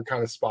corner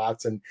kind of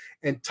spots, and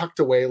tucked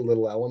away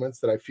little elements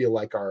that I feel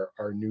like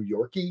are New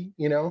Yorky,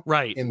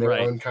 in their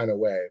own kind of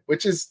way,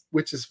 which is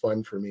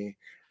fun for me.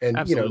 And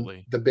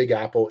absolutely. The Big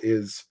Apple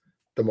is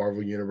the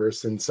Marvel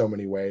Universe in so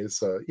many ways,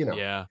 so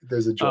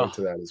there's a joy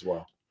to that as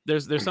well.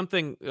 There's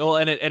something, well,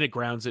 and it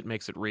grounds it,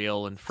 makes it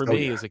real. And for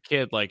me as a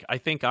kid, like, I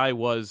think I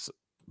was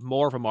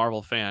more of a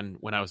Marvel fan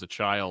when I was a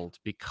child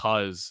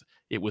because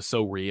it was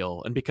so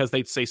real, and because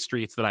they'd say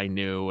streets that I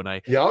knew, and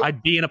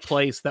I'd be in a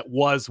place that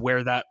was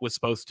where that was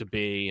supposed to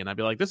be, and I'd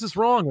be like, "This is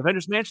wrong.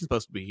 Avengers Mansion's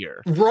supposed to be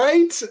here."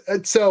 Right.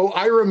 And so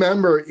I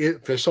remember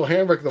official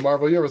handbook of the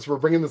Marvel Universe. We're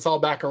bringing this all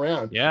back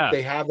around. Yeah.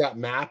 They have that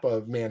map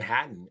of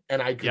Manhattan,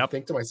 and I could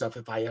think to myself,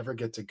 if I ever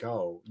get to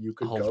go, you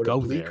could go to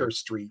Bleecker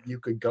Street. You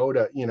could go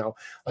to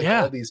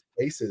all these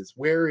places.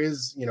 Where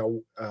is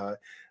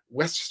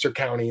Westchester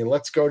County, and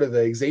let's go to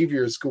the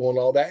Xavier School and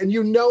all that. And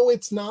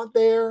it's not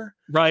there.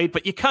 Right.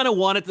 But you kind of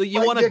want it to,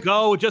 want to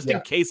go just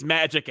in case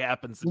magic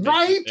happens.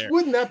 Right.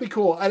 Wouldn't that be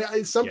cool?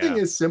 And something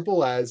as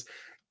simple as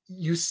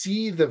you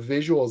see the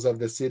visuals of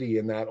the city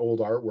in that old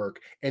artwork,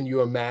 and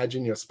you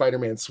imagine,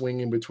 Spider-Man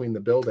swinging between the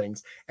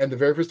buildings. And the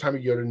very first time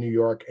you go to New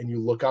York and you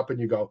look up and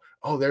you go,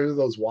 oh, there are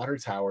those water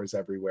towers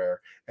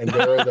everywhere. And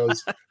there are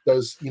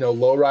those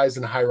low rise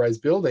and high rise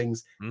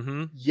buildings.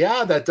 Mm-hmm.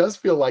 Yeah, that does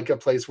feel like a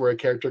place where a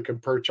character can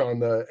perch on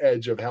the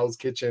edge of Hell's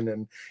Kitchen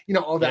and,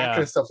 all that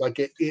kind of stuff. Like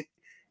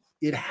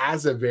it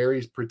has a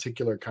very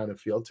particular kind of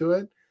feel to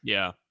it.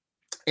 Yeah.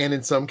 And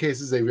in some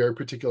cases, a very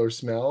particular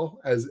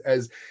smell. Yes,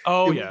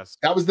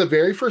 that was the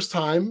very first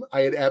time I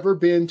had ever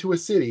been to a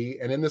city,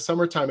 and in the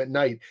summertime at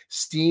night,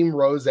 steam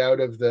rose out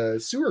of the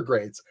sewer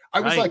grates. I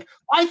was like,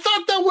 I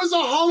thought that was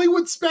a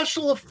Hollywood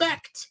special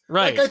effect.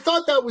 Right. Like I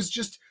thought that was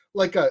just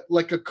like a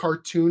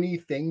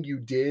cartoony thing you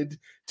did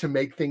to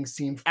make things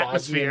seem foggy and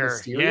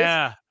mysterious.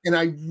 Yeah. And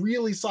I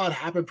really saw it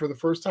happen for the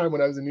first time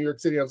when I was in New York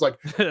City. I was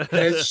like,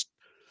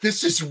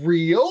 this is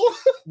real.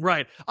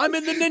 Right. I'm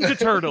in the Ninja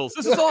Turtles.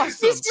 This is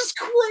awesome. This is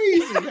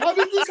crazy. How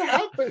did this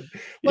happen?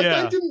 Like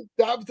I didn't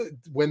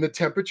when the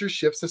temperature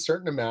shifts a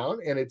certain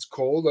amount and it's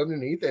cold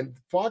underneath, and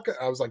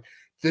I was like,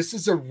 this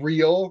is a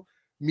real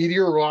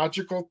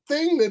meteorological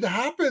thing that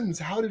happens.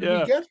 How did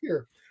we get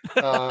here?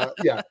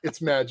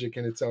 It's magic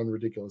in its own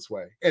ridiculous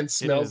way, and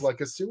smells like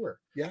a sewer.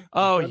 Yeah.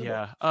 Oh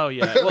incredible.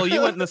 Yeah. Well,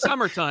 you went in the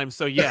summertime,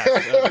 so yes.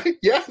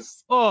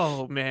 Yes.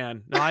 Oh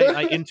man, no,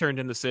 I interned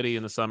in the city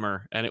in the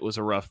summer, and it was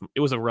a rough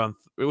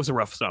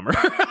summer.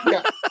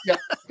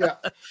 Yeah.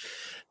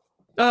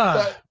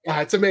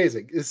 It's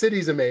amazing. The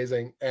city's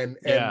amazing, and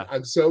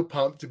I'm so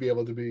pumped to be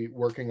able to be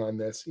working on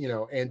this,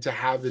 and to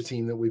have the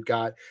team that we've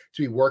got,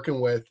 to be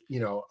working with,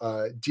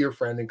 a dear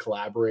friend and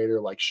collaborator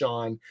like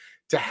Sean,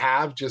 to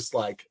have just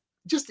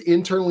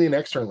internally and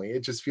externally, it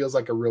just feels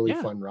like a really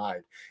fun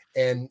ride.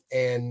 And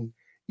I'm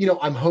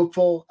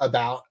hopeful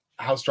about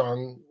how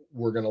strong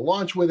we're going to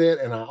launch with it.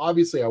 And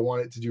obviously I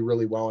want it to do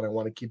really well and I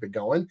want to keep it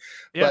going.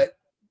 Yeah. But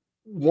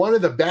one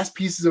of the best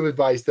pieces of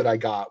advice that I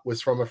got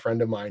was from a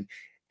friend of mine.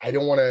 I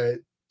don't want to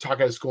talk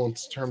out of school in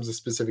terms of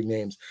specific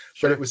names,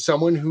 but it was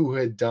someone who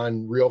had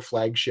done real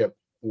flagship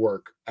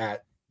work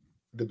at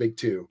the big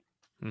two.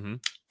 Mm-hmm.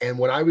 And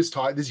when I was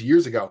taught this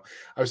years ago,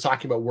 I was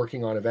talking about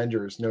working on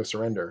Avengers No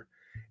Surrender.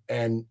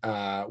 And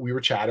we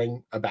were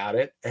chatting about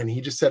it. And he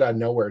just said out of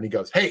nowhere, and he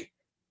goes, "Hey,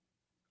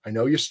 I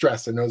know you're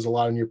stressed. I know there's a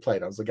lot on your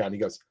plate." I was like, and he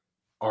goes,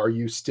 "Are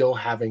you still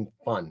having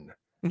fun?"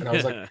 And I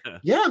was like,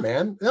 "Yeah,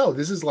 man. No,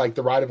 this is like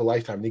the ride of a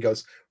lifetime." And he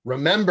goes,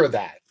 "Remember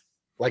that.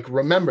 Like,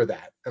 remember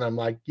that." And I'm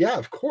like, "Yeah,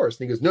 of course."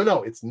 And he goes,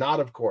 No, it's not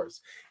of course.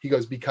 He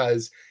goes,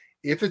 "Because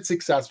if it's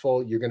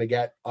successful, you're going to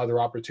get other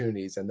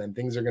opportunities, and then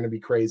things are going to be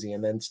crazy,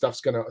 and then stuff's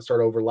going to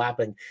start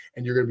overlapping,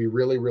 and you're going to be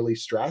really, really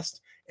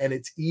stressed. And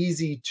it's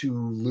easy to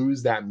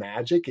lose that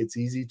magic. It's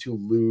easy to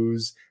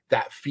lose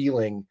that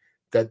feeling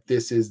that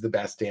this is the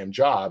best damn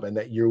job and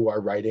that you are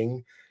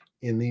writing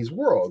in these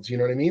worlds." You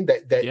know what I mean?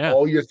 That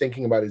all you're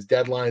thinking about is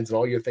deadlines, and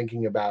all you're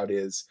thinking about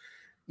is,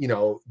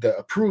 the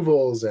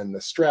approvals and the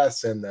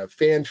stress and the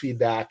fan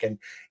feedback, and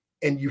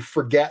you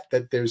forget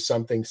that there's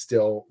something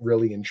still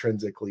really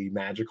intrinsically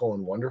magical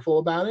and wonderful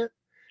about it.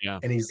 Yeah.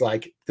 And he's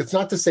like, that's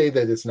not to say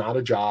that it's not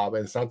a job,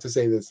 and it's not to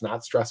say that it's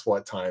not stressful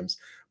at times,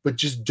 but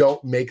just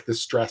don't make the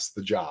stress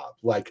the job.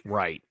 Like,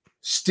 right.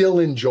 Still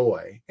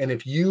enjoy. And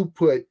if you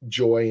put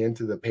joy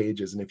into the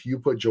pages, and if you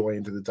put joy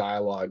into the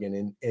dialogue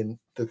and in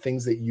the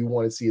things that you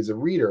want to see as a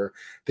reader,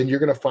 then you're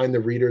going to find the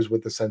readers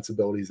with the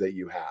sensibilities that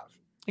you have.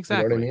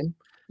 Exactly. You know what I mean?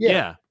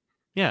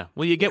 Yeah.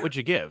 Well, you get what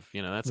you give,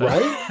 that's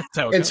right. That's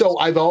how it and goes. So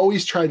I've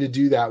always tried to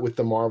do that with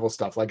the Marvel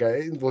stuff. Like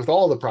with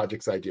all the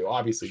projects I do,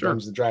 obviously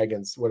Dungeons and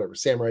Dragons, whatever,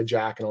 Samurai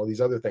Jack and all these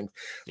other things.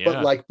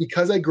 But like,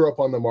 because I grew up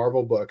on the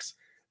Marvel books,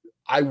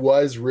 I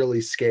was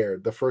really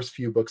scared. The first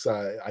few books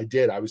I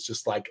did, I was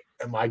just like,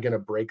 am I going to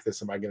break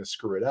this? Am I going to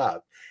screw it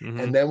up? Mm-hmm.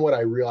 And then what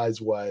I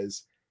realized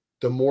was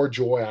the more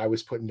joy I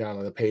was putting down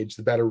on the page,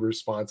 the better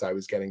response I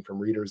was getting from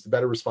readers, the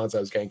better response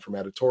I was getting from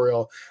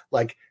editorial.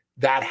 Like,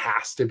 that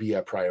has to be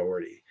a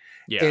priority.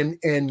 Yeah. And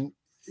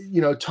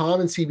Tom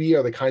and CB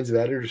are the kinds of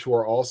editors who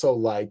are also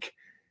like,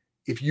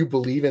 if you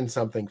believe in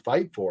something,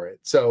 fight for it.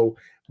 So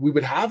we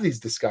would have these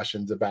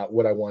discussions about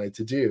what I wanted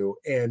to do.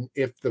 And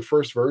if the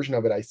first version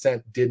of it I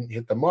sent didn't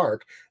hit the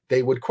mark,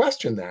 they would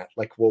question that.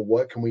 Like, well,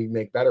 what can we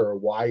make better? Or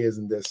why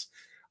isn't this?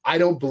 I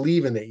don't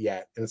believe in it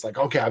yet. And it's like,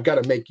 okay, I've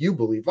got to make you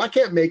believe. If I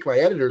can't make my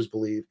editors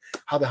believe,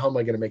 how the hell am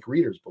I going to make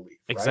readers believe?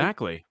 Right?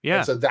 Exactly. Yeah.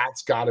 And so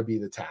that's got to be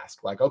the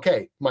task. Like,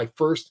 okay, my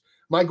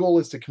goal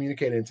is to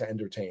communicate and to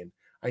entertain.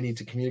 I need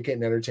to communicate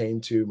and entertain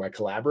to my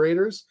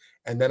collaborators,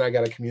 and then I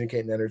got to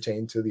communicate and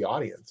entertain to the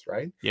audience,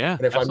 right? Yeah.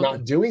 And if I'm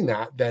not doing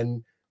that,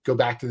 then go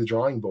back to the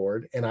drawing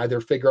board and either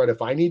figure out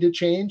if I need to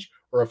change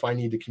or if I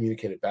need to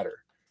communicate it better.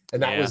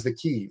 And that was the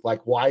key.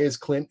 Like, why is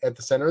Clint at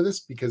the center of this?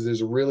 Because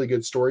there's a really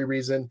good story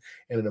reason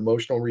and an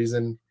emotional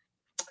reason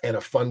and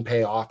a fun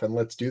payoff, and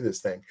let's do this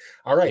thing.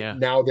 All right,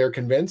 now they're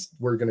convinced,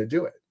 we're going to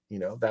do it.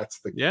 That's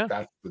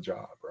the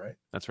job, right?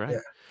 That's right.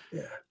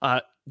 Yeah.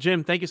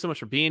 Jim, thank you so much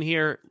for being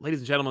here. Ladies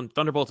and gentlemen,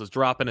 Thunderbolts is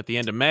dropping at the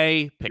end of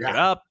May. Pick it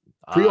up.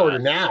 Pre-order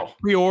now.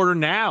 Pre-order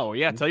now.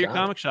 Yeah, tell your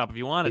comic shop if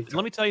you want it.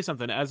 Let me tell you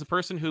something. As a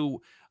person who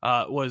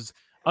was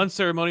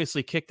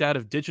unceremoniously kicked out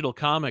of digital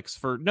comics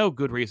for no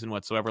good reason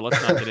whatsoever,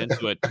 let's not get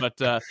into it. But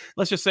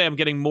let's just say I'm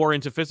getting more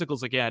into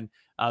physicals again.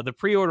 The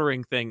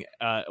pre-ordering thing,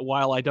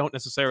 while I don't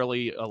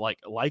necessarily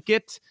like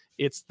it,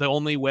 it's the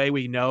only way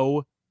we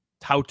know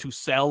how to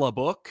sell a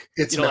book.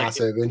 It's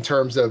massive in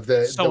terms of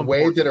the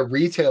way that a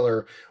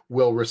retailer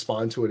will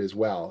respond to it as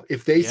well.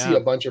 If they see a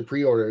bunch of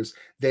pre-orders,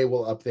 they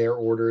will up their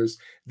orders.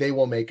 They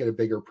will make it a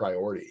bigger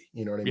priority.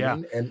 You know what I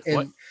mean?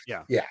 And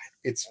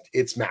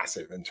it's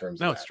massive in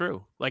terms of that. It's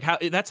true. Like,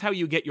 that's how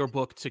you get your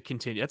book to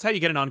continue. That's how you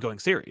get an ongoing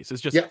series.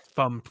 It's just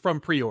from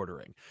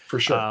pre-ordering. For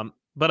sure.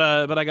 But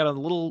I got a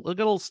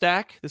little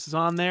stack. This is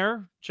on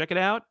there. Check it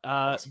out.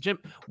 Jim,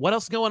 what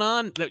else is going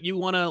on that you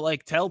want to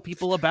tell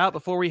people about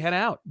before we head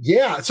out?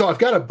 Yeah, so I've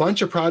got a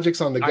bunch of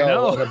projects on the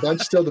go and a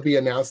bunch still to be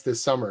announced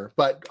this summer.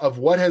 But of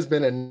what has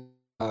been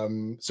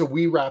so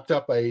we wrapped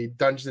up a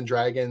Dungeons and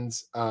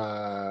Dragons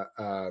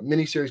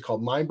miniseries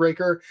called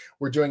Mindbreaker.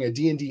 We're doing a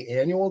D&D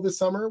annual this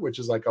summer, which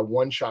is like a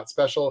one-shot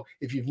special.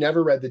 If you've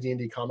never read the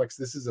D&D comics,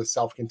 this is a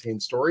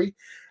self-contained story.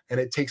 And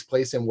it takes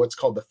place in what's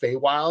called the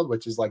Feywild,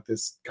 which is like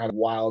this kind of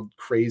wild,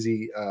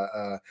 crazy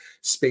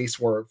space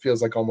where it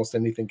feels like almost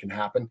anything can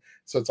happen.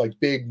 So it's like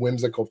big,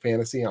 whimsical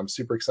fantasy. I'm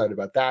super excited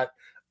about that.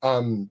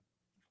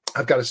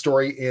 I've got a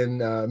story in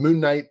Moon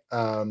Knight,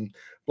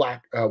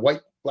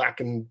 White, Black,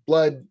 and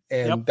Blood,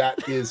 and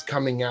that is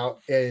coming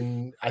out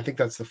in, I think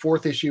that's the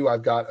 4th issue.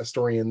 I've got a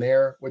story in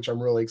there, which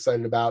I'm really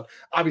excited about.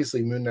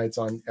 Obviously, Moon Knight's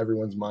on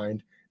everyone's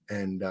mind,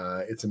 and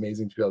it's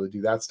amazing to be able to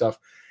do that stuff.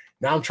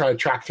 Now I'm trying to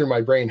track through my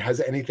brain.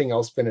 Has anything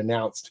else been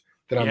announced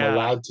that I'm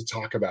allowed to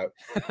talk about?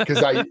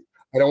 Because I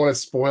don't want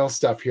to spoil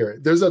stuff here.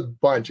 There's a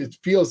bunch. It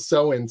feels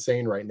so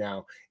insane right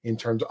now in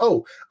terms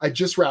of, I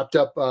just wrapped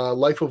up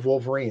Life of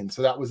Wolverine.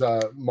 So that was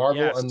a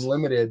Marvel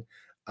Unlimited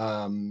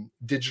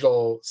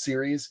digital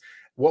series,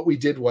 what we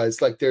did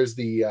was, like, there's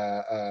the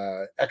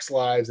X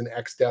Lives and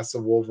X Deaths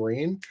of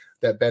Wolverine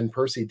that Ben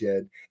Percy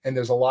did, and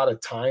there's a lot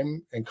of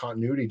time and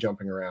continuity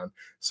jumping around.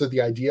 So the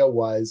idea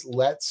was,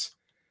 let's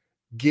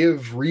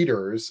give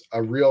readers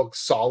a real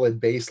solid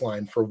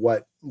baseline for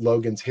what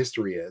Logan's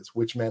history is,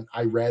 which meant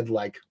I read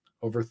like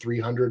over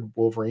 300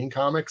 Wolverine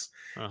comics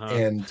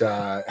and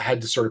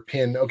had to sort of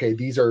pin, okay,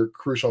 these are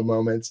crucial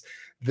moments.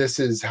 This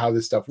is how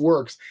this stuff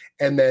works.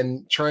 And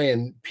then try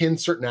and pin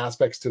certain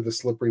aspects to the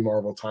slippery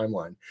Marvel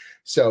timeline.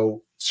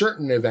 So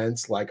certain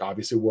events, like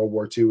obviously World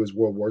War II is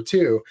World War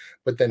II,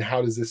 but then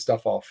how does this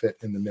stuff all fit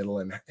in the middle,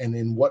 and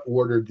in what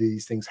order do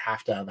these things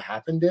have to have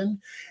happened in?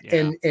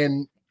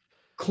 And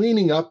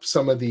cleaning up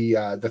some of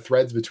the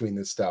threads between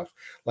this stuff.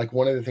 Like,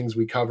 one of the things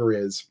we cover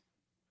is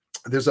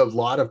there's a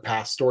lot of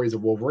past stories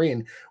of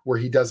Wolverine where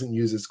he doesn't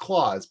use his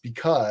claws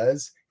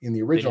because in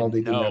the original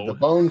they didn't have the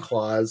bone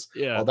claws,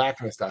 all that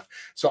kind of stuff.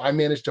 So I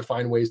managed to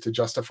find ways to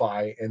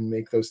justify and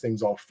make those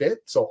things all fit,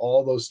 so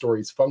all those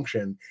stories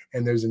function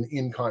and there's an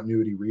in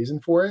continuity reason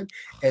for it.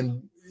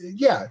 And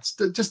yeah, it's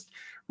just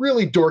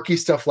really dorky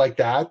stuff like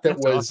that.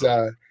 That's was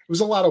awesome. It was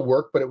a lot of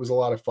work, but it was a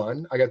lot of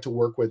fun. I got to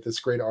work with this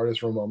great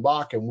artist, Ramon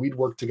Bach, and we'd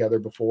worked together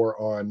before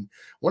on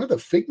one of the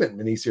Figment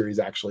miniseries,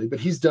 actually, but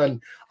he's done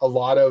a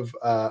lot of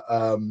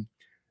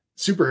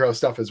superhero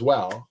stuff as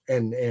well.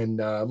 And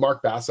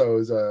Mark Basso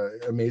is an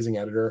amazing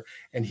editor,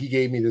 and he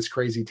gave me this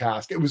crazy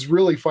task. It was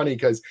really funny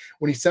because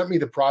when he sent me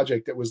the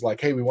project, it was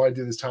like, hey, we want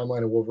to do this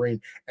timeline of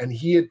Wolverine. And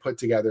he had put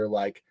together,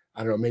 like,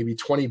 I don't know, maybe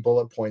 20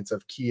 bullet points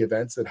of key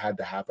events that had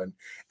to happen.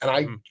 And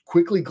I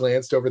quickly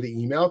glanced over the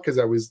email because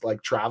I was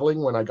like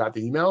traveling when I got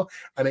the email,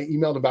 and I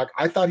emailed him back.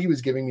 I thought he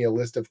was giving me a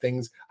list of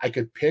things I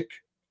could pick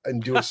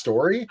and do a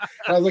story. And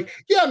I was like,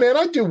 yeah, man,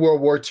 I do World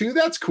War II.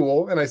 That's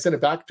cool. And I sent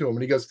it back to him,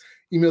 and he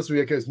emails me,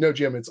 he goes, no,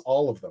 Jim, it's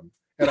all of them.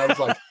 And I was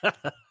like,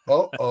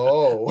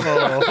 oh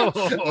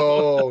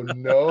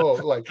no.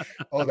 Like,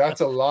 oh, that's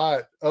a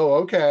lot. Oh,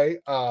 okay.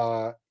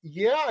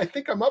 Yeah, I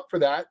think I'm up for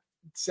that.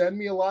 Send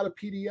me a lot of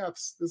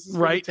PDFs. This is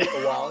going to take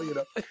a while, you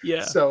know?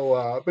 Yeah.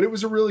 So, but it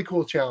was a really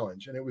cool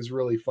challenge, and it was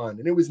really fun.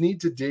 And it was neat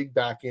to dig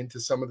back into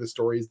some of the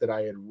stories that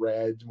I had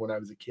read when I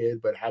was a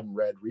kid, but hadn't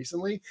read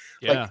recently.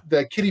 Yeah. Like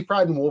the Kitty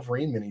Pryde and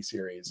Wolverine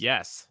miniseries.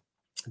 Yes.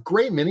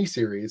 Great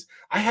miniseries.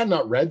 I had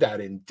not read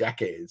that in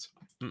decades.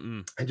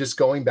 And just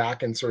going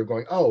back and sort of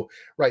going, oh,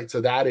 right.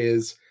 So that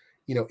is,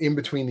 you know, in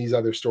between these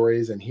other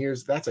stories. And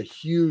that's a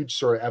huge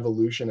sort of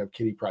evolution of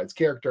Kitty Pryde's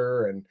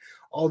character and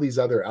all these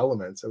other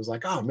elements. I was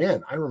like, oh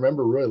man, I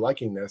remember really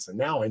liking this. And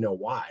now I know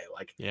why.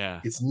 Like,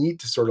 it's neat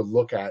to sort of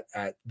look at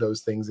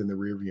those things in the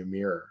rearview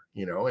mirror,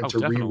 you know, and to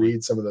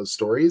reread some of those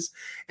stories.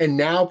 And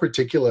now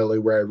particularly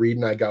where I read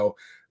and I go,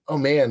 oh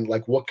man,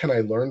 like, what can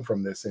I learn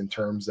from this in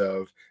terms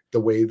of the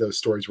way those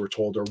stories were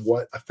told or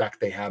what effect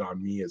they had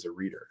on me as a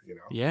reader, you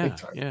know? Big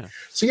time. Yeah.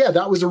 So yeah,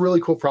 that was a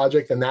really cool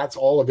project, and that's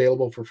all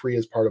available for free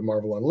as part of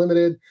Marvel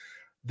Unlimited.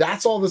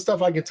 That's all the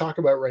stuff I can talk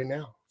about right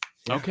now.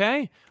 Yeah.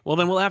 Okay. Well,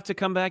 then we'll have to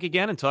come back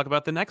again and talk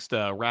about the next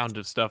round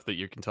of stuff that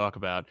you can talk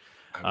about.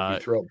 I'd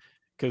be thrilled.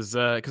 Because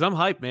I'm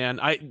hyped, man.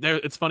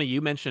 It's funny,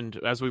 you mentioned,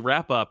 as we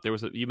wrap up, there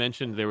was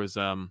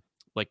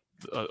like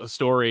a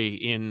story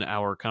in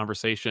our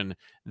conversation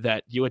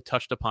that you had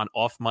touched upon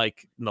off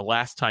mic the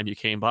last time you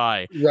came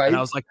by. Right. And I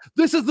was like,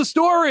 this is the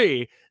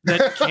story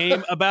that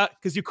came about,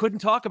 because you couldn't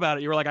talk about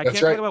it. You were like, I can't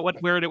talk about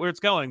where it's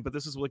going, but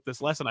this is like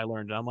this lesson I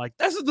learned. And I'm like,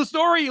 this is the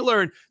story you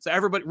learned. So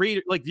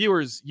everybody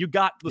viewers, you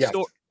got the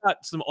story,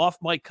 got some off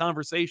mic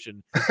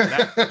conversation.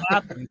 That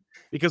happened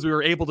because we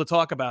were able to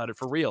talk about it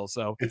for real.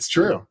 So it's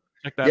true. You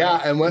know,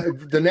 out. And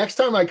the next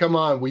time I come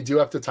on, we do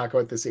have to talk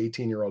about this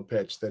 18-year-old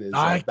pitch that is.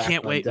 I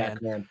can't wait,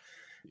 man.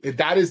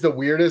 That is the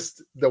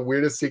weirdest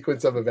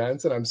sequence of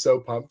events, and I'm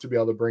so pumped to be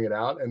able to bring it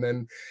out and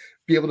then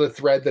be able to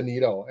thread the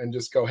needle and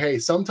just go, hey,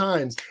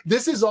 sometimes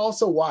this is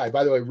also why.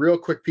 By the way, real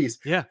quick piece.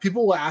 Yeah,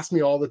 people will ask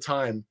me all the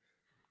time,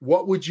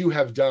 what would you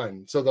have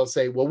done? So they'll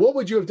say, well, what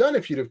would you have done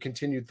if you'd have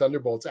continued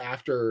Thunderbolts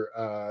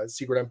after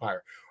Secret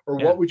Empire? Or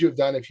what would you have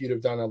done if you'd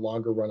have done a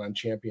longer run on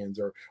Champions?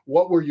 Or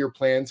what were your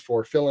plans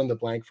for fill in the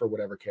blank for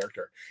whatever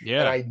character?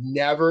 Yeah. And I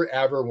never,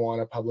 ever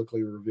want to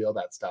publicly reveal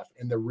that stuff.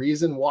 And the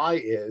reason why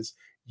is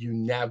you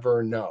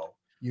never know.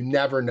 You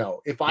never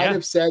know. If I'd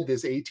have said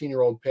this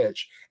 18-year-old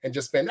pitch and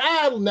just been,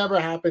 it'll never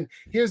happen.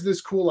 Here's this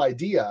cool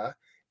idea.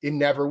 It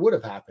never would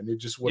have happened. It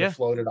just would have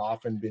floated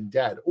off and been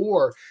dead.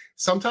 Or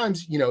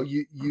sometimes, you know,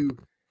 you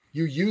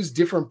use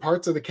different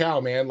parts of the cow,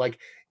 man. Like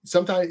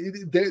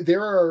sometimes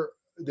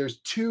there's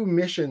 2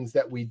 missions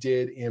that we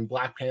did in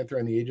Black Panther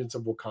and the Agents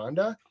of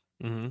Wakanda.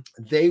 Mm-hmm.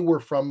 They were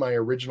from my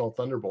original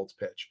Thunderbolts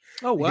pitch.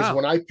 Oh, wow. Because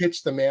when I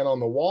pitched the man on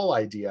the wall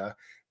idea,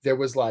 there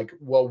was like,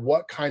 well,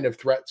 what kind of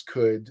threats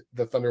could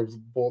the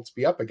Thunderbolts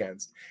be up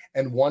against?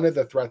 And one of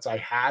the threats I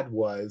had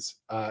was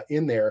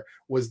in there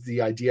was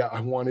the idea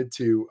I wanted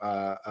to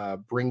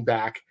bring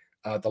back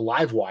the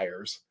Live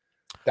Wires,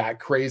 that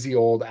crazy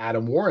old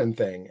Adam Warren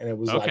thing. And it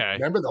was like,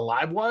 remember the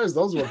Live Wires?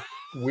 Those were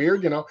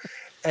weird, you know?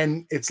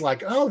 And it's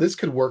like, oh, this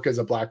could work as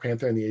a Black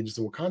Panther and the Ages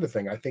of Wakanda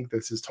thing. I think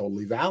this is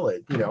totally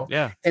valid, you know?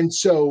 Yeah. And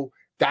so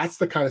that's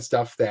the kind of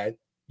stuff that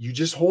you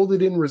just hold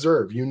it in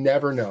reserve. You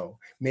never know.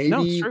 Maybe.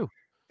 No, it's true.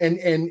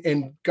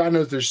 And God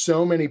knows there's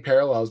so many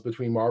parallels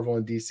between Marvel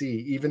and DC.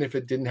 Even if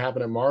it didn't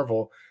happen at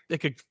Marvel, it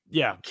could,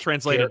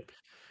 translate it.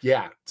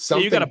 Yeah,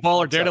 you got a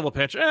baller Daredevil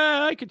pitch.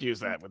 I could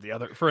use that with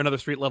for another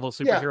street level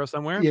superhero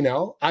somewhere. You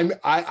know,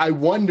 I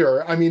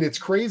wonder. I mean, it's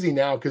crazy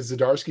now because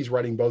Zdarsky's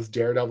writing both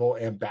Daredevil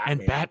and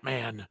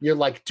Batman. You're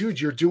like, dude,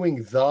 you're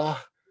doing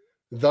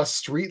the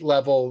street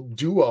level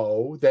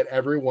duo that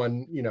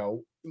everyone, you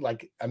know,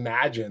 like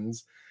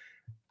imagines.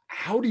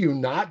 How do you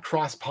not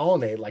cross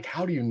pollinate? Like,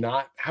 how do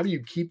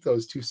you keep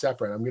those two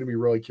separate? I'm going to be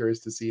really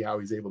curious to see how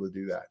he's able to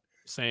do that.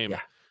 Same.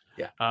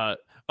 Yeah.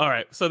 All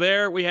right. So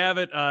there we have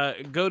it.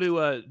 Go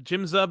to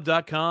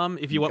jimzub.com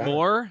if you want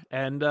more.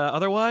 And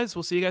otherwise,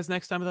 we'll see you guys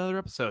next time with another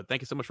episode.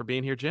 Thank you so much for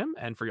being here, Jim,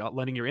 and for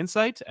lending your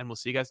insight. And we'll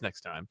see you guys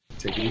next time.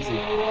 Take it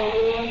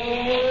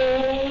easy.